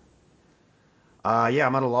 Okay. Yeah,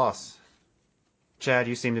 I'm at a loss. Chad,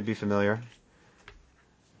 you seem to be familiar.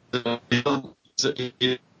 Local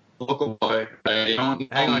boy. I don't know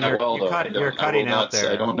Hang on, him that well, you're cutting out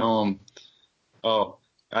there. I don't know him. Oh,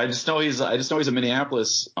 I just know he's a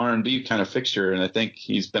Minneapolis R&B kind of fixture, and I think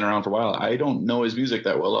he's been around for a while. I don't know his music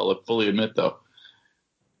that well. I'll fully admit, though.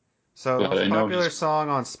 So the But I most know popular he's- song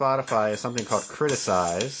on Spotify is something called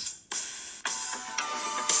Criticize.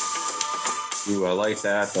 Ooh, I like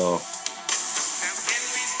that though.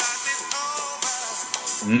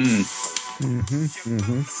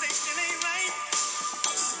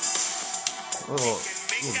 little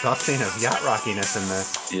dusting of yacht rockiness in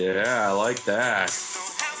this. Yeah, I like that.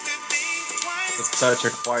 It's such a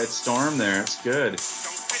quiet storm there. It's good.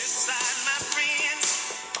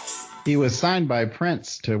 He was signed by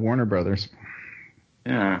Prince to Warner Brothers.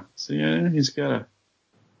 Yeah. So yeah, he's got a.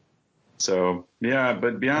 So yeah,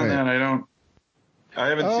 but beyond that, I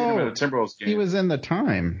haven't seen him at a Timberwolves game. He was in the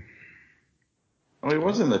Time. Oh, he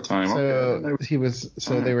was in the Time. So okay. he was.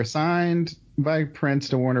 So they were signed by Prince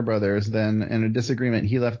to Warner Brothers. Then, in a disagreement,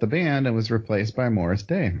 he left the band and was replaced by Morris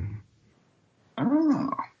Day. Oh,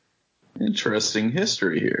 interesting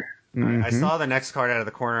history here. I saw the next card out of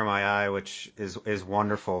the corner of my eye, which is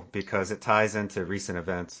wonderful because it ties into recent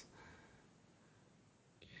events.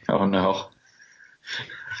 Oh no.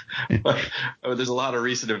 Oh, there's a lot of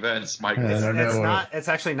recent events, Mike. It's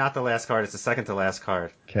actually not the last card. It's the second to last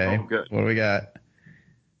card. Okay. Oh, good. What do we got?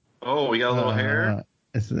 Oh, we got a little hair.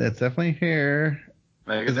 It's definitely hair.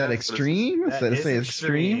 Is that extreme? That is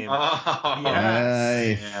extreme. Oh,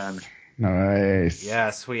 yes. Man. Nice.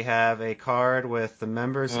 Yes, we have a card with the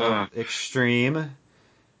members of Extreme.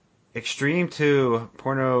 Extreme 2,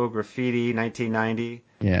 Porno Graffiti, 1990.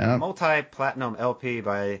 Yeah. Multi-platinum LP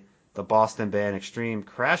by the Boston band Extreme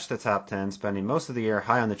crashed the top 10, spending most of the year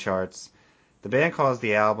high on the charts. The band calls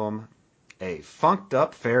the album a funked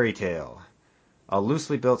up fairy tale, a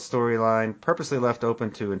loosely built storyline purposely left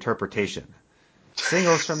open to interpretation.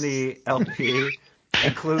 Singles from the LP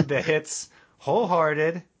include the hits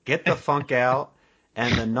Wholehearted, Get the Funk Out,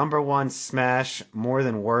 and the #1 smash More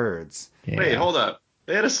Than Words. Yeah. Wait, hold up.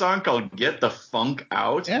 They had a song called Get the Funk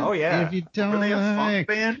Out? Yeah. Oh, yeah. If you don't Were they a like funk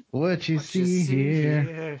band? what you see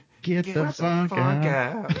here, get the funk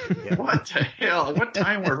out. Yeah. What the hell? What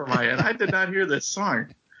time warp am I in? I did not hear this song.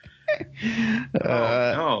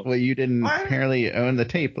 No. Well, you didn't apparently own the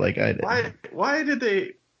tape like I did. Why did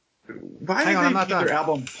they name their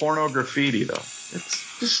album Porno Graffiti, though?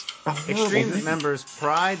 It's just a horrible Extreme thing. members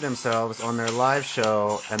pride themselves on their live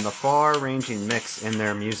show and the far-ranging mix in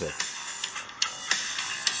their music.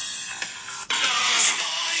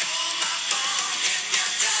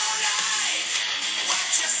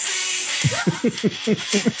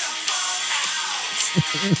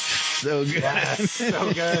 So good. Yes,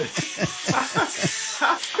 so good.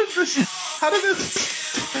 How did this?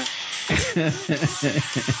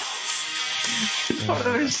 I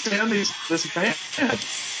don't understand this band.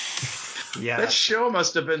 Yeah. That show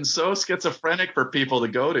must have been so schizophrenic for people to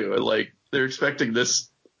go to. Like, they're expecting this.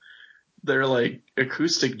 They're like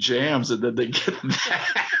acoustic jams, and then they get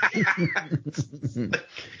that.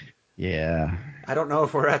 Yeah. I don't know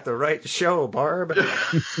if we're at the right show, Barb.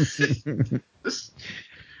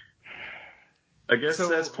 I guess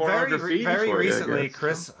that's Porno Graffiti. Very recently, you,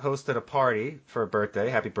 Chris hosted a party for a birthday.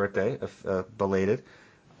 Happy birthday, belated.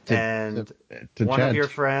 And to one Chad. of your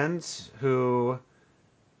friends who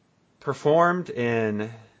performed in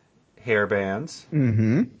hair bands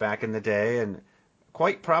back in the day and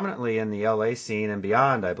quite prominently in the LA scene and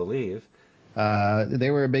beyond, I believe. They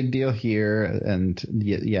were a big deal here, and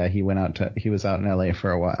yeah, he was out in LA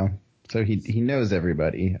for a while, so he knows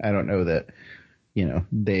everybody. I don't know that,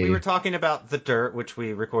 we were talking about The Dirt, which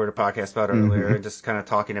we recorded a podcast about earlier, and just kind of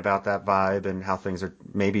talking about that vibe and how things are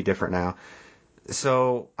maybe different now.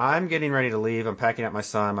 So I'm getting ready to leave. I'm packing up my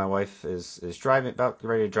son. My wife is about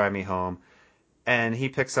ready to drive me home. And he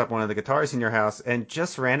picks up one of the guitars in your house and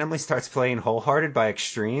just randomly starts playing Wholehearted by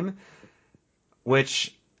Extreme,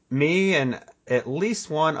 which me and at least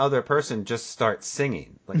one other person just start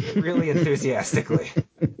singing, like really enthusiastically.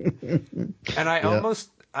 And I almost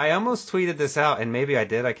tweeted this out, and maybe I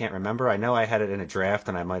did. I can't remember. I know I had it in a draft,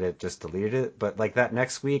 and I might have just deleted it. But like that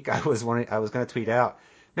next week, I was going to tweet out,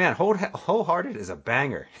 man, Wholehearted is a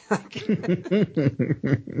banger. That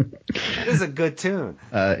is a good tune.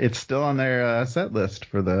 It's still on their set list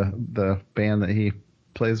for the band that he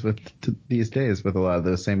plays with these days with a lot of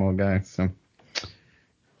those same old guys. So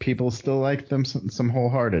people still like them some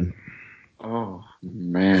Wholehearted. Oh,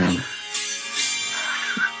 man.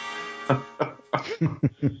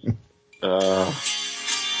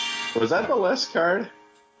 Was that the last card?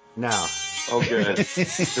 No. Oh, good.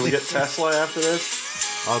 Do we get Tesla after this?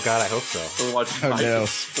 Oh, God, I hope so. We'll watch Mike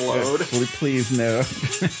explode. Please, no.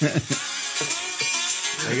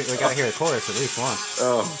 We got to hear the chorus at least once.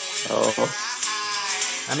 Oh.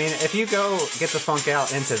 I mean, if you go Get the Funk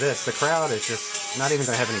Out into this, the crowd is just not even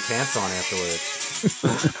going to have any pants on afterwards.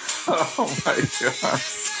 Oh, my God.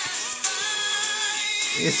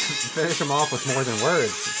 You just finish them off with More Than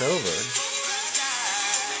Words. It's over.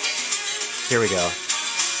 Here we go.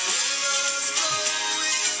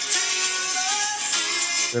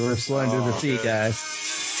 River flowing to the sea, guys.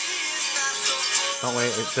 Don't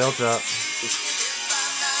wait. It builds up.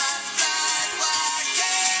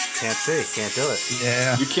 Can't see. Can't do it.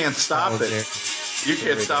 Yeah. You can't stop it. There. You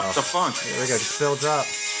can't we stop go. the funk. There we go. Just builds up.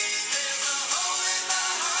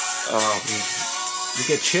 Oh, You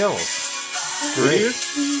get chills. do Great. you?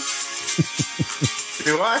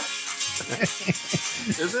 Do I?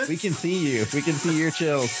 Is it? We can see you. We can see your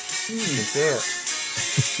chills. You can see it.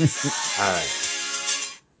 All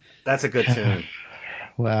right. That's a good tune.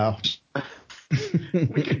 Wow.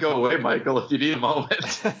 We could go away, Michael, if you need a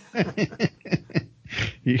moment.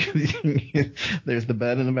 There's the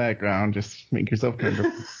bed in the background. Just make yourself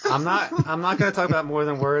comfortable. I'm not going to talk about More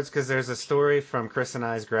Than Words because there's a story from Chris and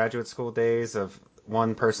I's graduate school days of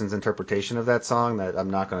one person's interpretation of that song that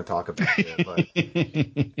I'm not going to talk about here, but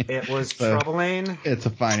it was troubling. It's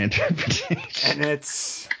a fine interpretation. And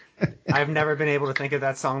I've never been able to think of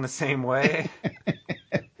that song the same way.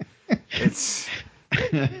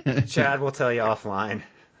 Chad will tell you offline.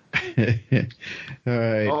 All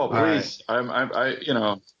right. Oh, please!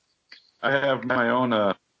 Right. I have my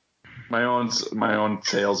own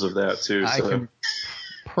tales of that too. I So. can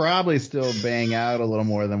probably still bang out a little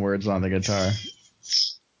more than words on the guitar.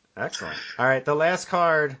 Excellent. All right, the last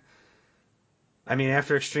card. I mean,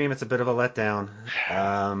 after Extreme, it's a bit of a letdown.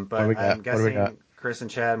 But I'm guessing Chris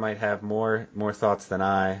and Chad might have more thoughts than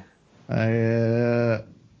I. I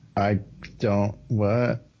don't.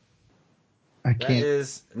 What? I can't. That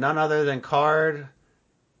is none other than card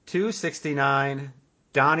 269,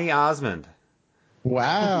 Donny Osmond.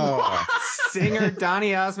 Wow. Singer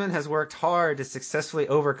Donny Osmond has worked hard to successfully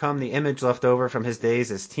overcome the image left over from his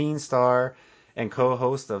days as teen star and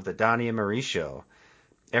co-host of The Donny and Marie Show.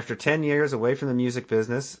 After 10 years away from the music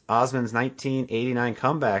business, Osmond's 1989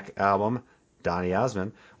 comeback album, Donny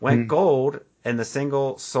Osmond, went gold, and the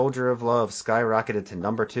single Soldier of Love skyrocketed to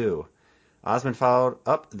number 2. Osmond followed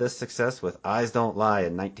up this success with Eyes Don't Lie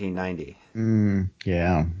in 1990.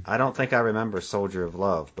 Yeah. I don't think I remember Soldier of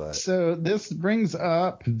Love, but... So this brings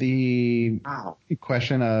up the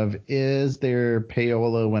question of, is there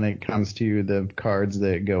payola when it comes to the cards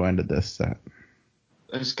that go into this set?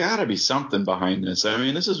 There's got to be something behind this. I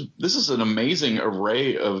mean, this is an amazing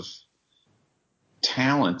array of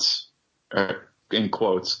talents, in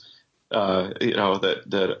quotes,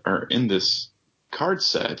 that are in this card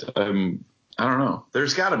set. I don't know.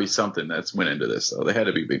 There's got to be something that's went into this, though. They had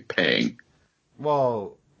to be paying.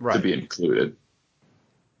 Well, right. To be included.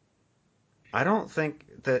 I don't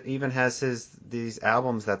think that even has these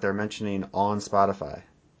albums that they're mentioning on Spotify.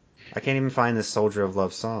 I can't even find this Soldier of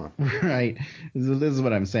Love song. Right. This is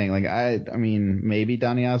what I'm saying. Like, I mean, maybe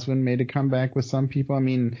Donny Osmond made a comeback with some people. I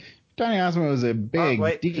mean, Donny Osmond was a big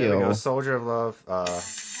deal. There we go. Soldier of Love.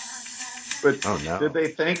 But no. Did they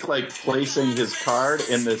think like placing his card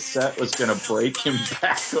in this set was going to break him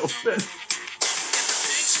back open?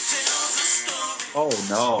 Oh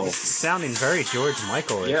no! It's sounding very George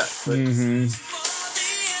Michael. Yeah.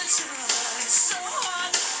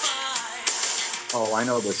 Oh, I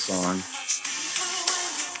know this song.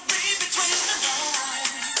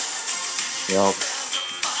 Yep.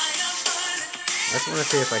 I just want to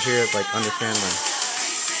see if I hear it, like, understand them.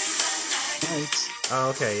 Oh,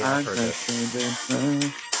 okay, yeah, I've heard it.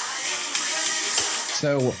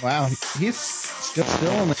 So, wow, he's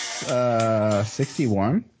still in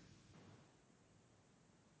 61?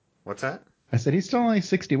 What's that? I said he's still only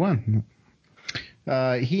 61.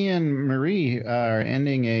 He and Marie are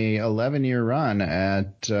ending a 11-year run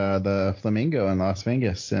at the Flamingo in Las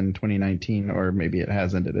Vegas in 2019, or maybe it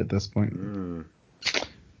has ended at this point.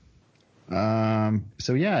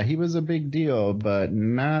 So yeah, he was a big deal, but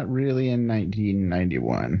not really in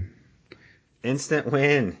 1991. Instant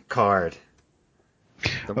win card.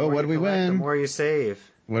 What do we win? The more you save.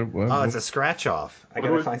 What? It's a scratch off. I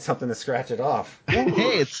gotta find something to scratch it off.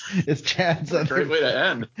 Hey, it's Chad's great way to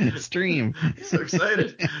end stream. So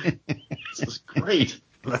excited. This is great.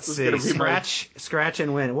 Let's see. Scratch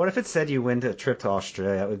and win. What if it said you win a trip to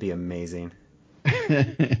Australia? That would be amazing.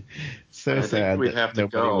 So I sad. Think we'd have to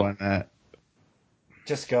nobody go. Won that.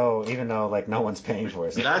 Just go, even though like no one's paying for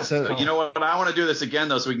it. You know what? I want to do this again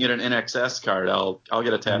though, so we can get an NXS card. I'll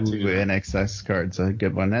get a tattoo. NXS card's a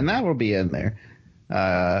good one, and that will be in there.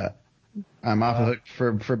 I'm off the hook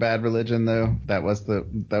for Bad Religion though. That was the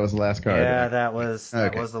last card. Yeah, that was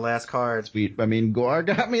the last card. Sweet. I mean, Gwar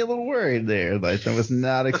got me a little worried there. Like, I was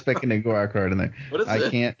not expecting a Gwar card in there. What is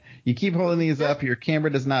it? Can't. You keep holding these up. Your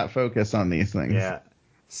camera does not focus on these things. Yeah.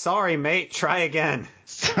 Sorry, mate. Try again.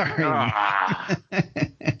 Sorry. All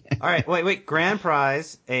right. Wait. Grand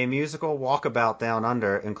prize: a musical walkabout down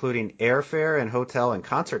under, including airfare and hotel and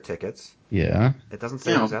concert tickets. Yeah. It doesn't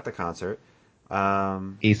say who's at the concert.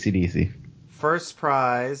 AC/DC. First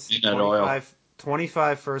prize, Peanut oil.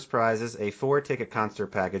 25 first prizes, a 4-ticket concert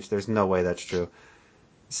package. There's no way that's true.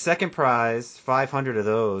 Second prize, 500 of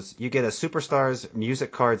those. You get a Superstars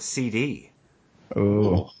music card CD.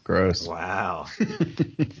 Oh, gross. Wow.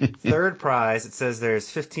 Third prize, it says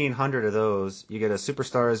there's 1,500 of those. You get a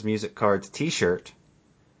Superstars music cards T-shirt.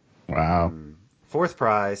 Wow. Fourth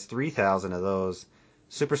prize, 3,000 of those.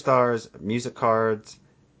 Superstars music cards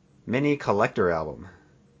mini collector album.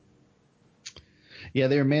 Yeah,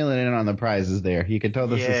 they were mailing in on the prizes there. You could tell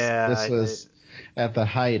this Yeah, was at the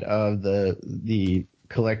height of the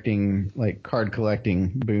collecting, like card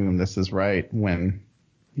collecting boom. This is right when,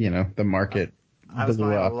 the market I was blew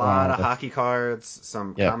buying a up. lot of hockey cards,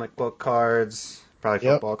 some comic book cards, probably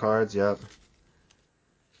football cards. Yep.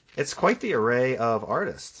 It's quite the array of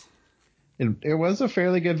artists. It was a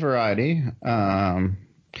fairly good variety. And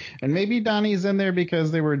maybe Donnie's in there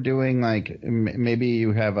because they were doing like maybe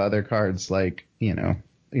you have other cards like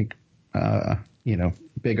big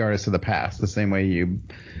artists of the past, the same way you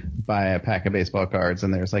buy a pack of baseball cards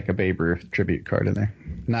and there's like a Babe Ruth tribute card in there.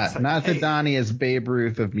 Not that Donnie is Babe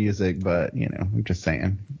Ruth of music, but I'm just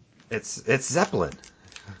saying. It's Zeppelin.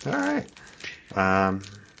 All right.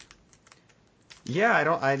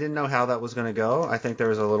 Yeah, I didn't know how that was going to go. I think there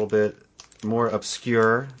was a little bit more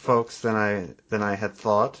obscure folks than I had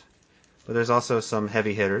thought. But there's also some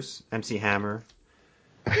heavy hitters. MC Hammer.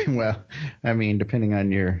 Well, I mean, depending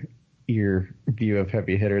on your view of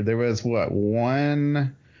heavy hitter, there was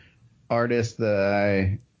one artist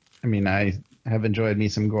that I have enjoyed me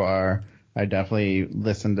some Guar. I definitely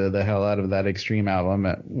listened to the hell out of that Extreme album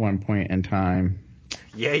at one point in time.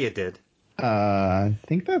 Yeah, you did. I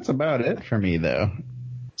think that's about it for me, though.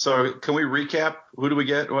 So can we recap? Who do we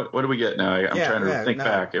get? What do we get now? I'm trying to think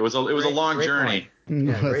back. It was a long journey.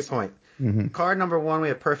 Yeah, great point. Mm-hmm. Card number 1, we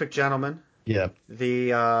have Perfect Gentleman. Yep.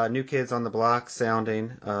 The New Kids on the Block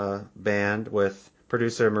sounding band with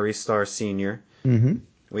producer Maurice Starr Sr. Mm-hmm.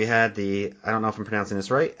 We had I don't know if I'm pronouncing this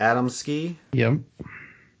right, Adam Ski. Yep.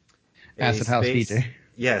 Acid House DJ.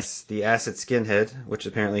 Yes, the Acid Skinhead, which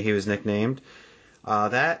apparently he was nicknamed.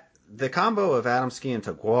 The combo of Adam Ski and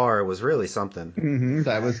Guar was really something. Mm-hmm.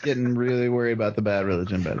 I was getting really worried about the Bad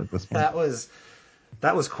Religion bed at this point.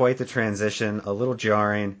 That was quite the transition, a little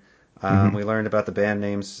jarring. We learned about the band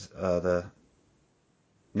names, the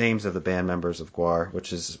names of the band members of Guar,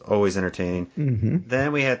 which is always entertaining. Mm-hmm.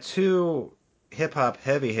 Then we had 2 hip-hop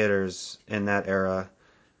heavy hitters in that era,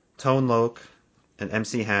 Tone Loc and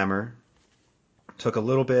MC Hammer. Took a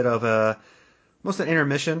little bit of almost an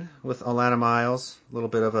intermission with Alana Miles, a little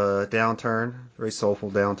bit of a downturn, very soulful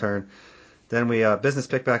downturn. Then we business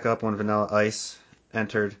picked back up when Vanilla Ice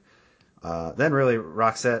entered. Then really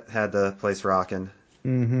Roxette had the place rocking.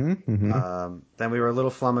 Mm-hmm. Mm-hmm. Then we were a little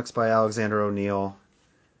flummoxed by Alexander O'Neal.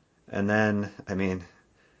 And then,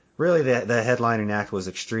 really the headlining act was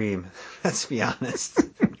Extreme. Let's be honest.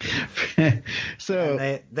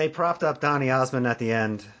 So they propped up Donny Osmond at the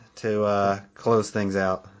end to close things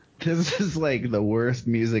out. This is like the worst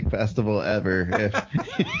music festival ever.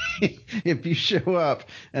 If you show up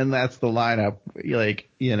and that's the lineup,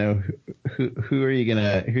 who are you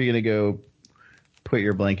gonna go put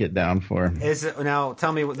your blanket down for? Now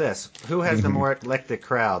tell me this: who has the more eclectic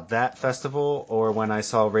crowd, that festival or when I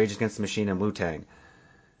saw Rage Against the Machine and Wu-Tang?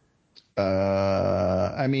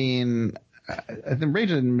 I think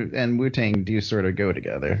Rage and Wu-Tang do sort of go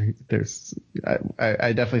together.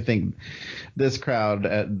 I definitely think this crowd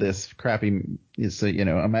at this crappy,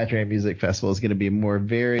 imaginary music festival is going to be more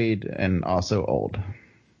varied and also old.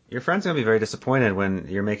 Your friend's going to be very disappointed when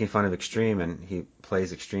you're making fun of Extreme and he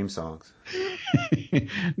plays Extreme songs.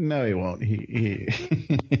 No, he won't. He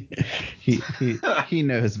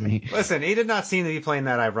knows me. Listen, he did not seem to be playing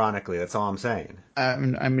that ironically. That's all I'm saying.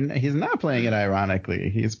 He's not playing it ironically.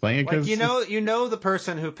 He's playing it because the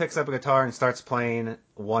person who picks up a guitar and starts playing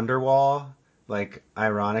Wonderwall, like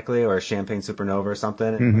ironically, or Champagne Supernova or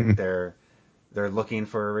something, and like they're looking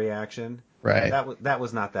for a reaction. Right. That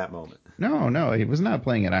was not that moment. No, he was not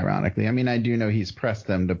playing it ironically. I do know he's pressed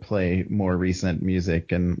them to play more recent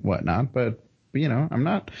music and whatnot, but I'm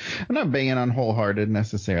not banging on Wholehearted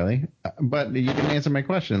necessarily. But you can answer my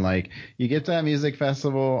question. Like, you get to that music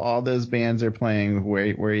festival, all those bands are playing. Where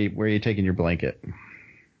are you taking your blanket?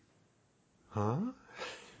 Huh?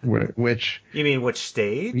 Which? You mean which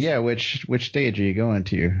stage? Yeah, which stage are you going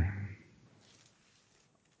to?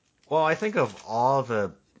 Well, I think of all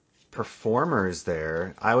the performers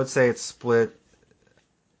there, I would say it's split.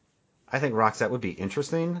 I think Roxette would be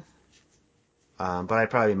interesting, but I'd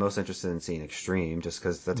probably be most interested in seeing Extreme, just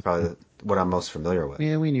because that's probably what I'm most familiar with.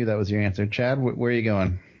 Yeah, we knew that was your answer. Chad, where are you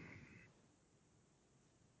going?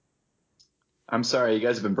 I'm sorry, you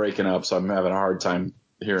guys have been breaking up, so I'm having a hard time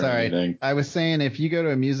hearing anything. I was saying if you go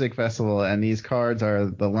to a music festival and these cards are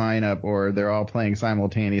the lineup or they're all playing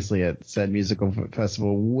simultaneously at said musical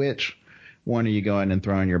festival, which one are you going and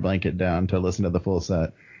throwing your blanket down to listen to the full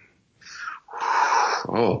set?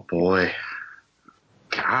 Oh boy.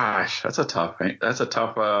 Gosh, that's a tough. I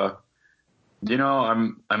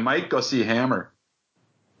might go see Hammer.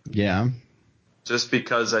 Yeah. Just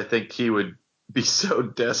because I think he would be so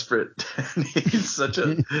desperate. he's such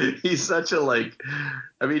a like,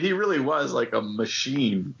 I mean, he really was like a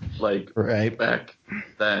machine, like right back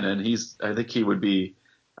then. And I think he would be,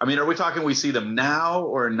 I mean, are we talking we see them now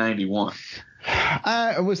or in 91?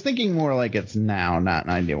 I was thinking more like it's now, not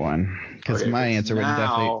 91. Because my answer would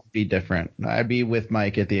definitely be different. I'd be with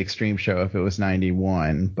Mike at the Extreme show if it was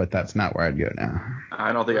 91, but that's not where I'd go now.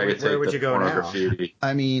 I don't think I could take the pornography.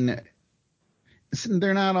 I mean,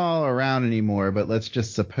 they're not all around anymore, but let's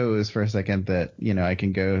just suppose for a second that, I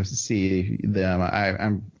can go see them.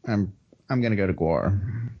 I'm going to go to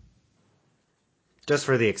GWAR. Just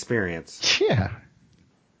for the experience. Yeah.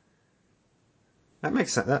 That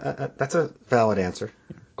makes sense. That's a valid answer.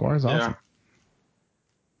 GWAR is awesome. Yeah.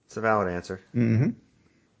 It's a valid answer. Mm-hmm.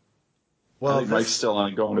 Well, I think Mike's still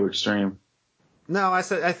on going to Extreme. No, I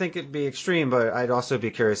think it'd be Extreme, but I'd also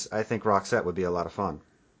be curious. I think Roxette would be a lot of fun.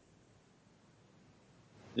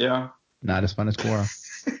 Yeah. Not as fun as GWAR.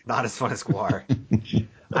 Not as fun as GWAR.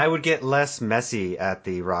 I would get less messy at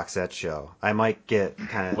the Roxette show. I might get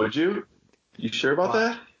kind of... Would you? You sure about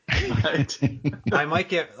that? I might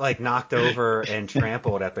get knocked over and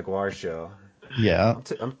trampled at the GWAR show. Yeah.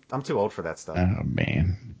 I'm too old for that stuff. Oh,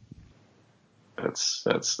 man.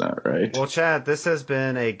 That's not right. Well, Chad, this has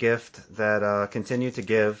been a gift that continued to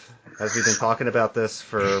give. As we've been talking about this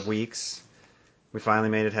for weeks, we finally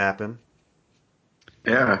made it happen.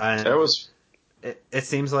 Yeah, and that was... It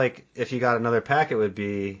seems like if you got another pack, it would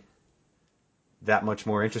be that much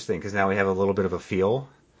more interesting, because now we have a little bit of a feel.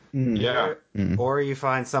 Yeah. Or you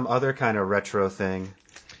find some other kind of retro thing.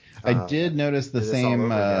 I did notice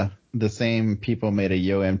the same people made a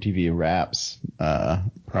Yo MTV Raps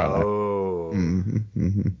product. Oh.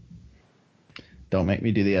 Mm-hmm. Don't make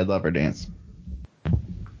me do the Ed Lover dance.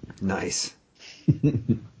 Nice.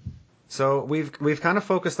 So we've kind of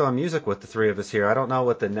focused on music with the three of us here. I don't know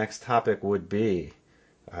what the next topic would be,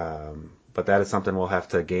 but that is something we'll have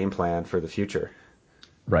to game plan for the future.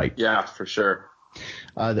 Right. Yeah, for sure.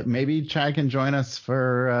 That maybe Chad can join us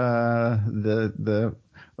for the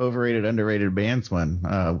overrated, underrated bands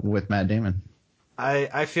one with Matt Damon.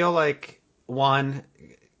 I feel like, one,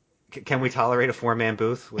 can we tolerate a 4-man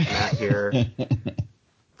booth with Matt here?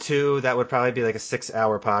 2, that would probably be like a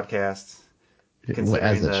 6-hour podcast.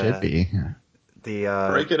 As it should be.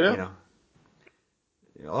 Break it up.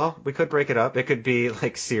 Well, we could break it up. It could be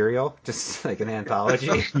like Serial, just like an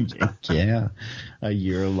anthology. Yeah, a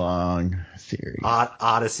year-long series.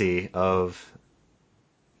 Odyssey of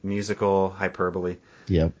musical hyperbole.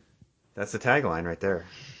 Yep. That's the tagline right there.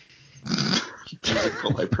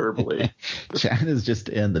 Musical hyperbole. Chad is just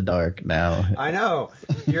in the dark now. I know.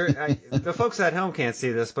 The folks at home can't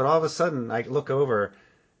see this, but all of a sudden I look over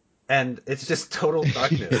and it's just total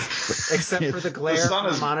darkness, except for the glare from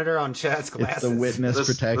the monitor on Chad's glasses. It's the witness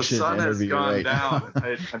protection. The sun has gone right down.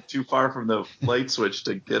 I'm too far from the light switch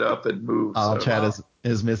to get up and move. All Chad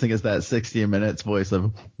is missing is that 60 Minutes voice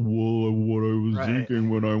of, whoa, what I was thinking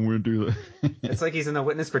when I went to the... It's like he's in the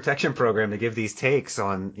witness protection program to give these takes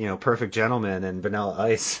on, Perfect Gentleman and Vanilla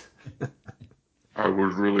Ice. I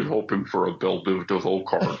was really hoping for a Belle Biv DeVoe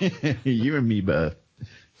card. You and me both.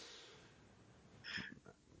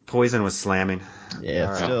 Poison was slamming. Yeah,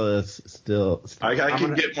 right. still. I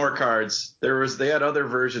can get more cards. They had other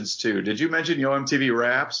versions too. Did you mention Yo MTV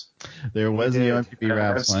Raps? There was a Yo MTV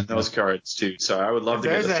Raps one. Those cards too. So I would love to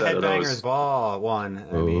get a set of those. There's a Headbangers Ball one.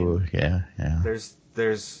 Oh yeah. There's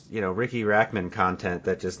Ricky Rackman content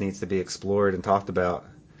that just needs to be explored and talked about.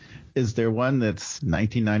 Is there one that's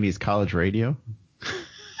 1990s college radio?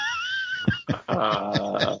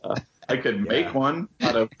 I could make one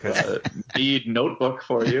out of Mead notebook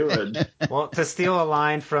for you. And... Well, to steal a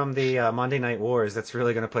line from the Monday Night Wars, that's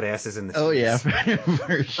really going to put asses in the seats. Oh, yeah,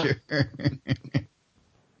 for sure.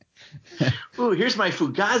 Ooh, here's my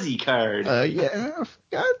Fugazi card. Yeah,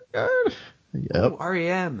 Fugazi card. Yep. Ooh,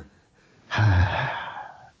 REM.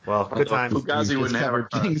 Well, good times. Fugazi wouldn't have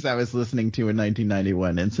things I was listening to in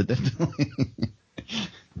 1991, incidentally.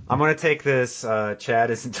 I'm going to take this Chad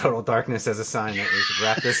is in total darkness as a sign that we should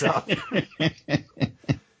wrap this up.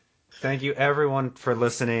 Thank you, everyone, for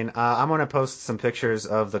listening. I'm going to post some pictures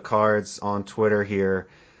of the cards on Twitter here.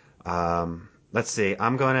 Let's see.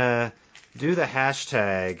 I'm going to do the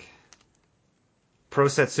hashtag Pro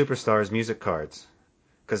Set Superstars music cards,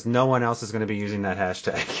 because no one else is going to be using that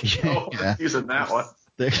hashtag. Yeah. Using that one.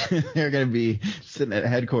 They're going to be sitting at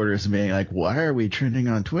headquarters being like, why are we trending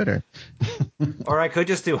on Twitter? Or I could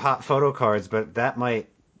just do hot photo cards, but that might,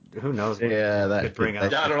 who knows what Yeah, it that could bring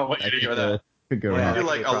up. Yeah, I don't know what you do with that. Could go Yeah. wrong. Do that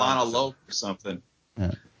like could be a problem, Alana so. Lope or something.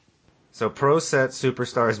 So Pro Set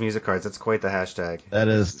Superstars music cards, that's quite the hashtag. That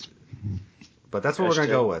is. But that's what we're going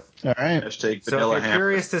to go with. All right. Hashtag So Vanilla if you're Hammer.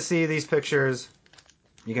 curious to see these pictures,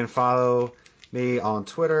 you can follow me on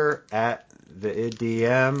Twitter at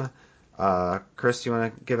 @theIdDM. Chris, you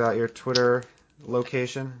want to give out your Twitter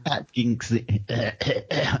location? At Ginks.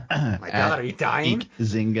 My God, are you dying?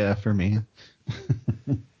 Zynga for me.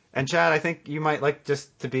 And Chad, I think you might like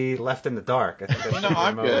just to be left in the dark. I think that's No, your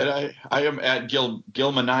I'm mode. good. I am at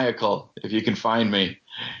Gilmaniacal, if you can find me.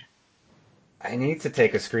 I need to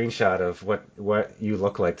take a screenshot of what you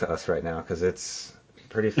look like to us right now because it's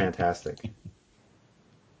pretty fantastic.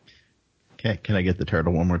 Can I get the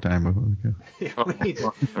turtle one more time before we go? Yeah,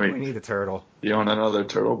 we need a turtle. You want another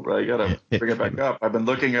turtle? But I gotta bring it back up. I've been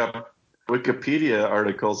looking up Wikipedia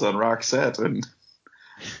articles on Roxette, and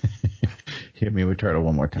Hit me with turtle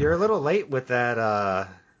one more time. You're a little late with that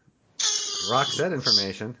Roxette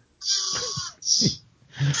information.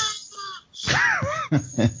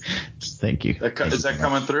 Thank you. is that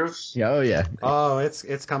coming through? Yeah, oh yeah. Oh,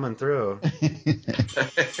 it's coming through. You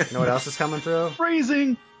know what else is coming through?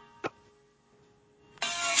 Freezing.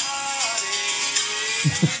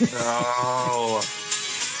 Oh.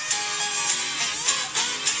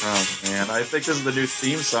 Oh man, I think this is the new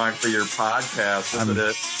theme song for your podcast, isn't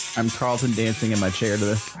it? I'm Carlton dancing in my chair to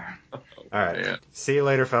this. All right. Yeah. See you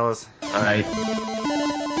later, fellas. All right.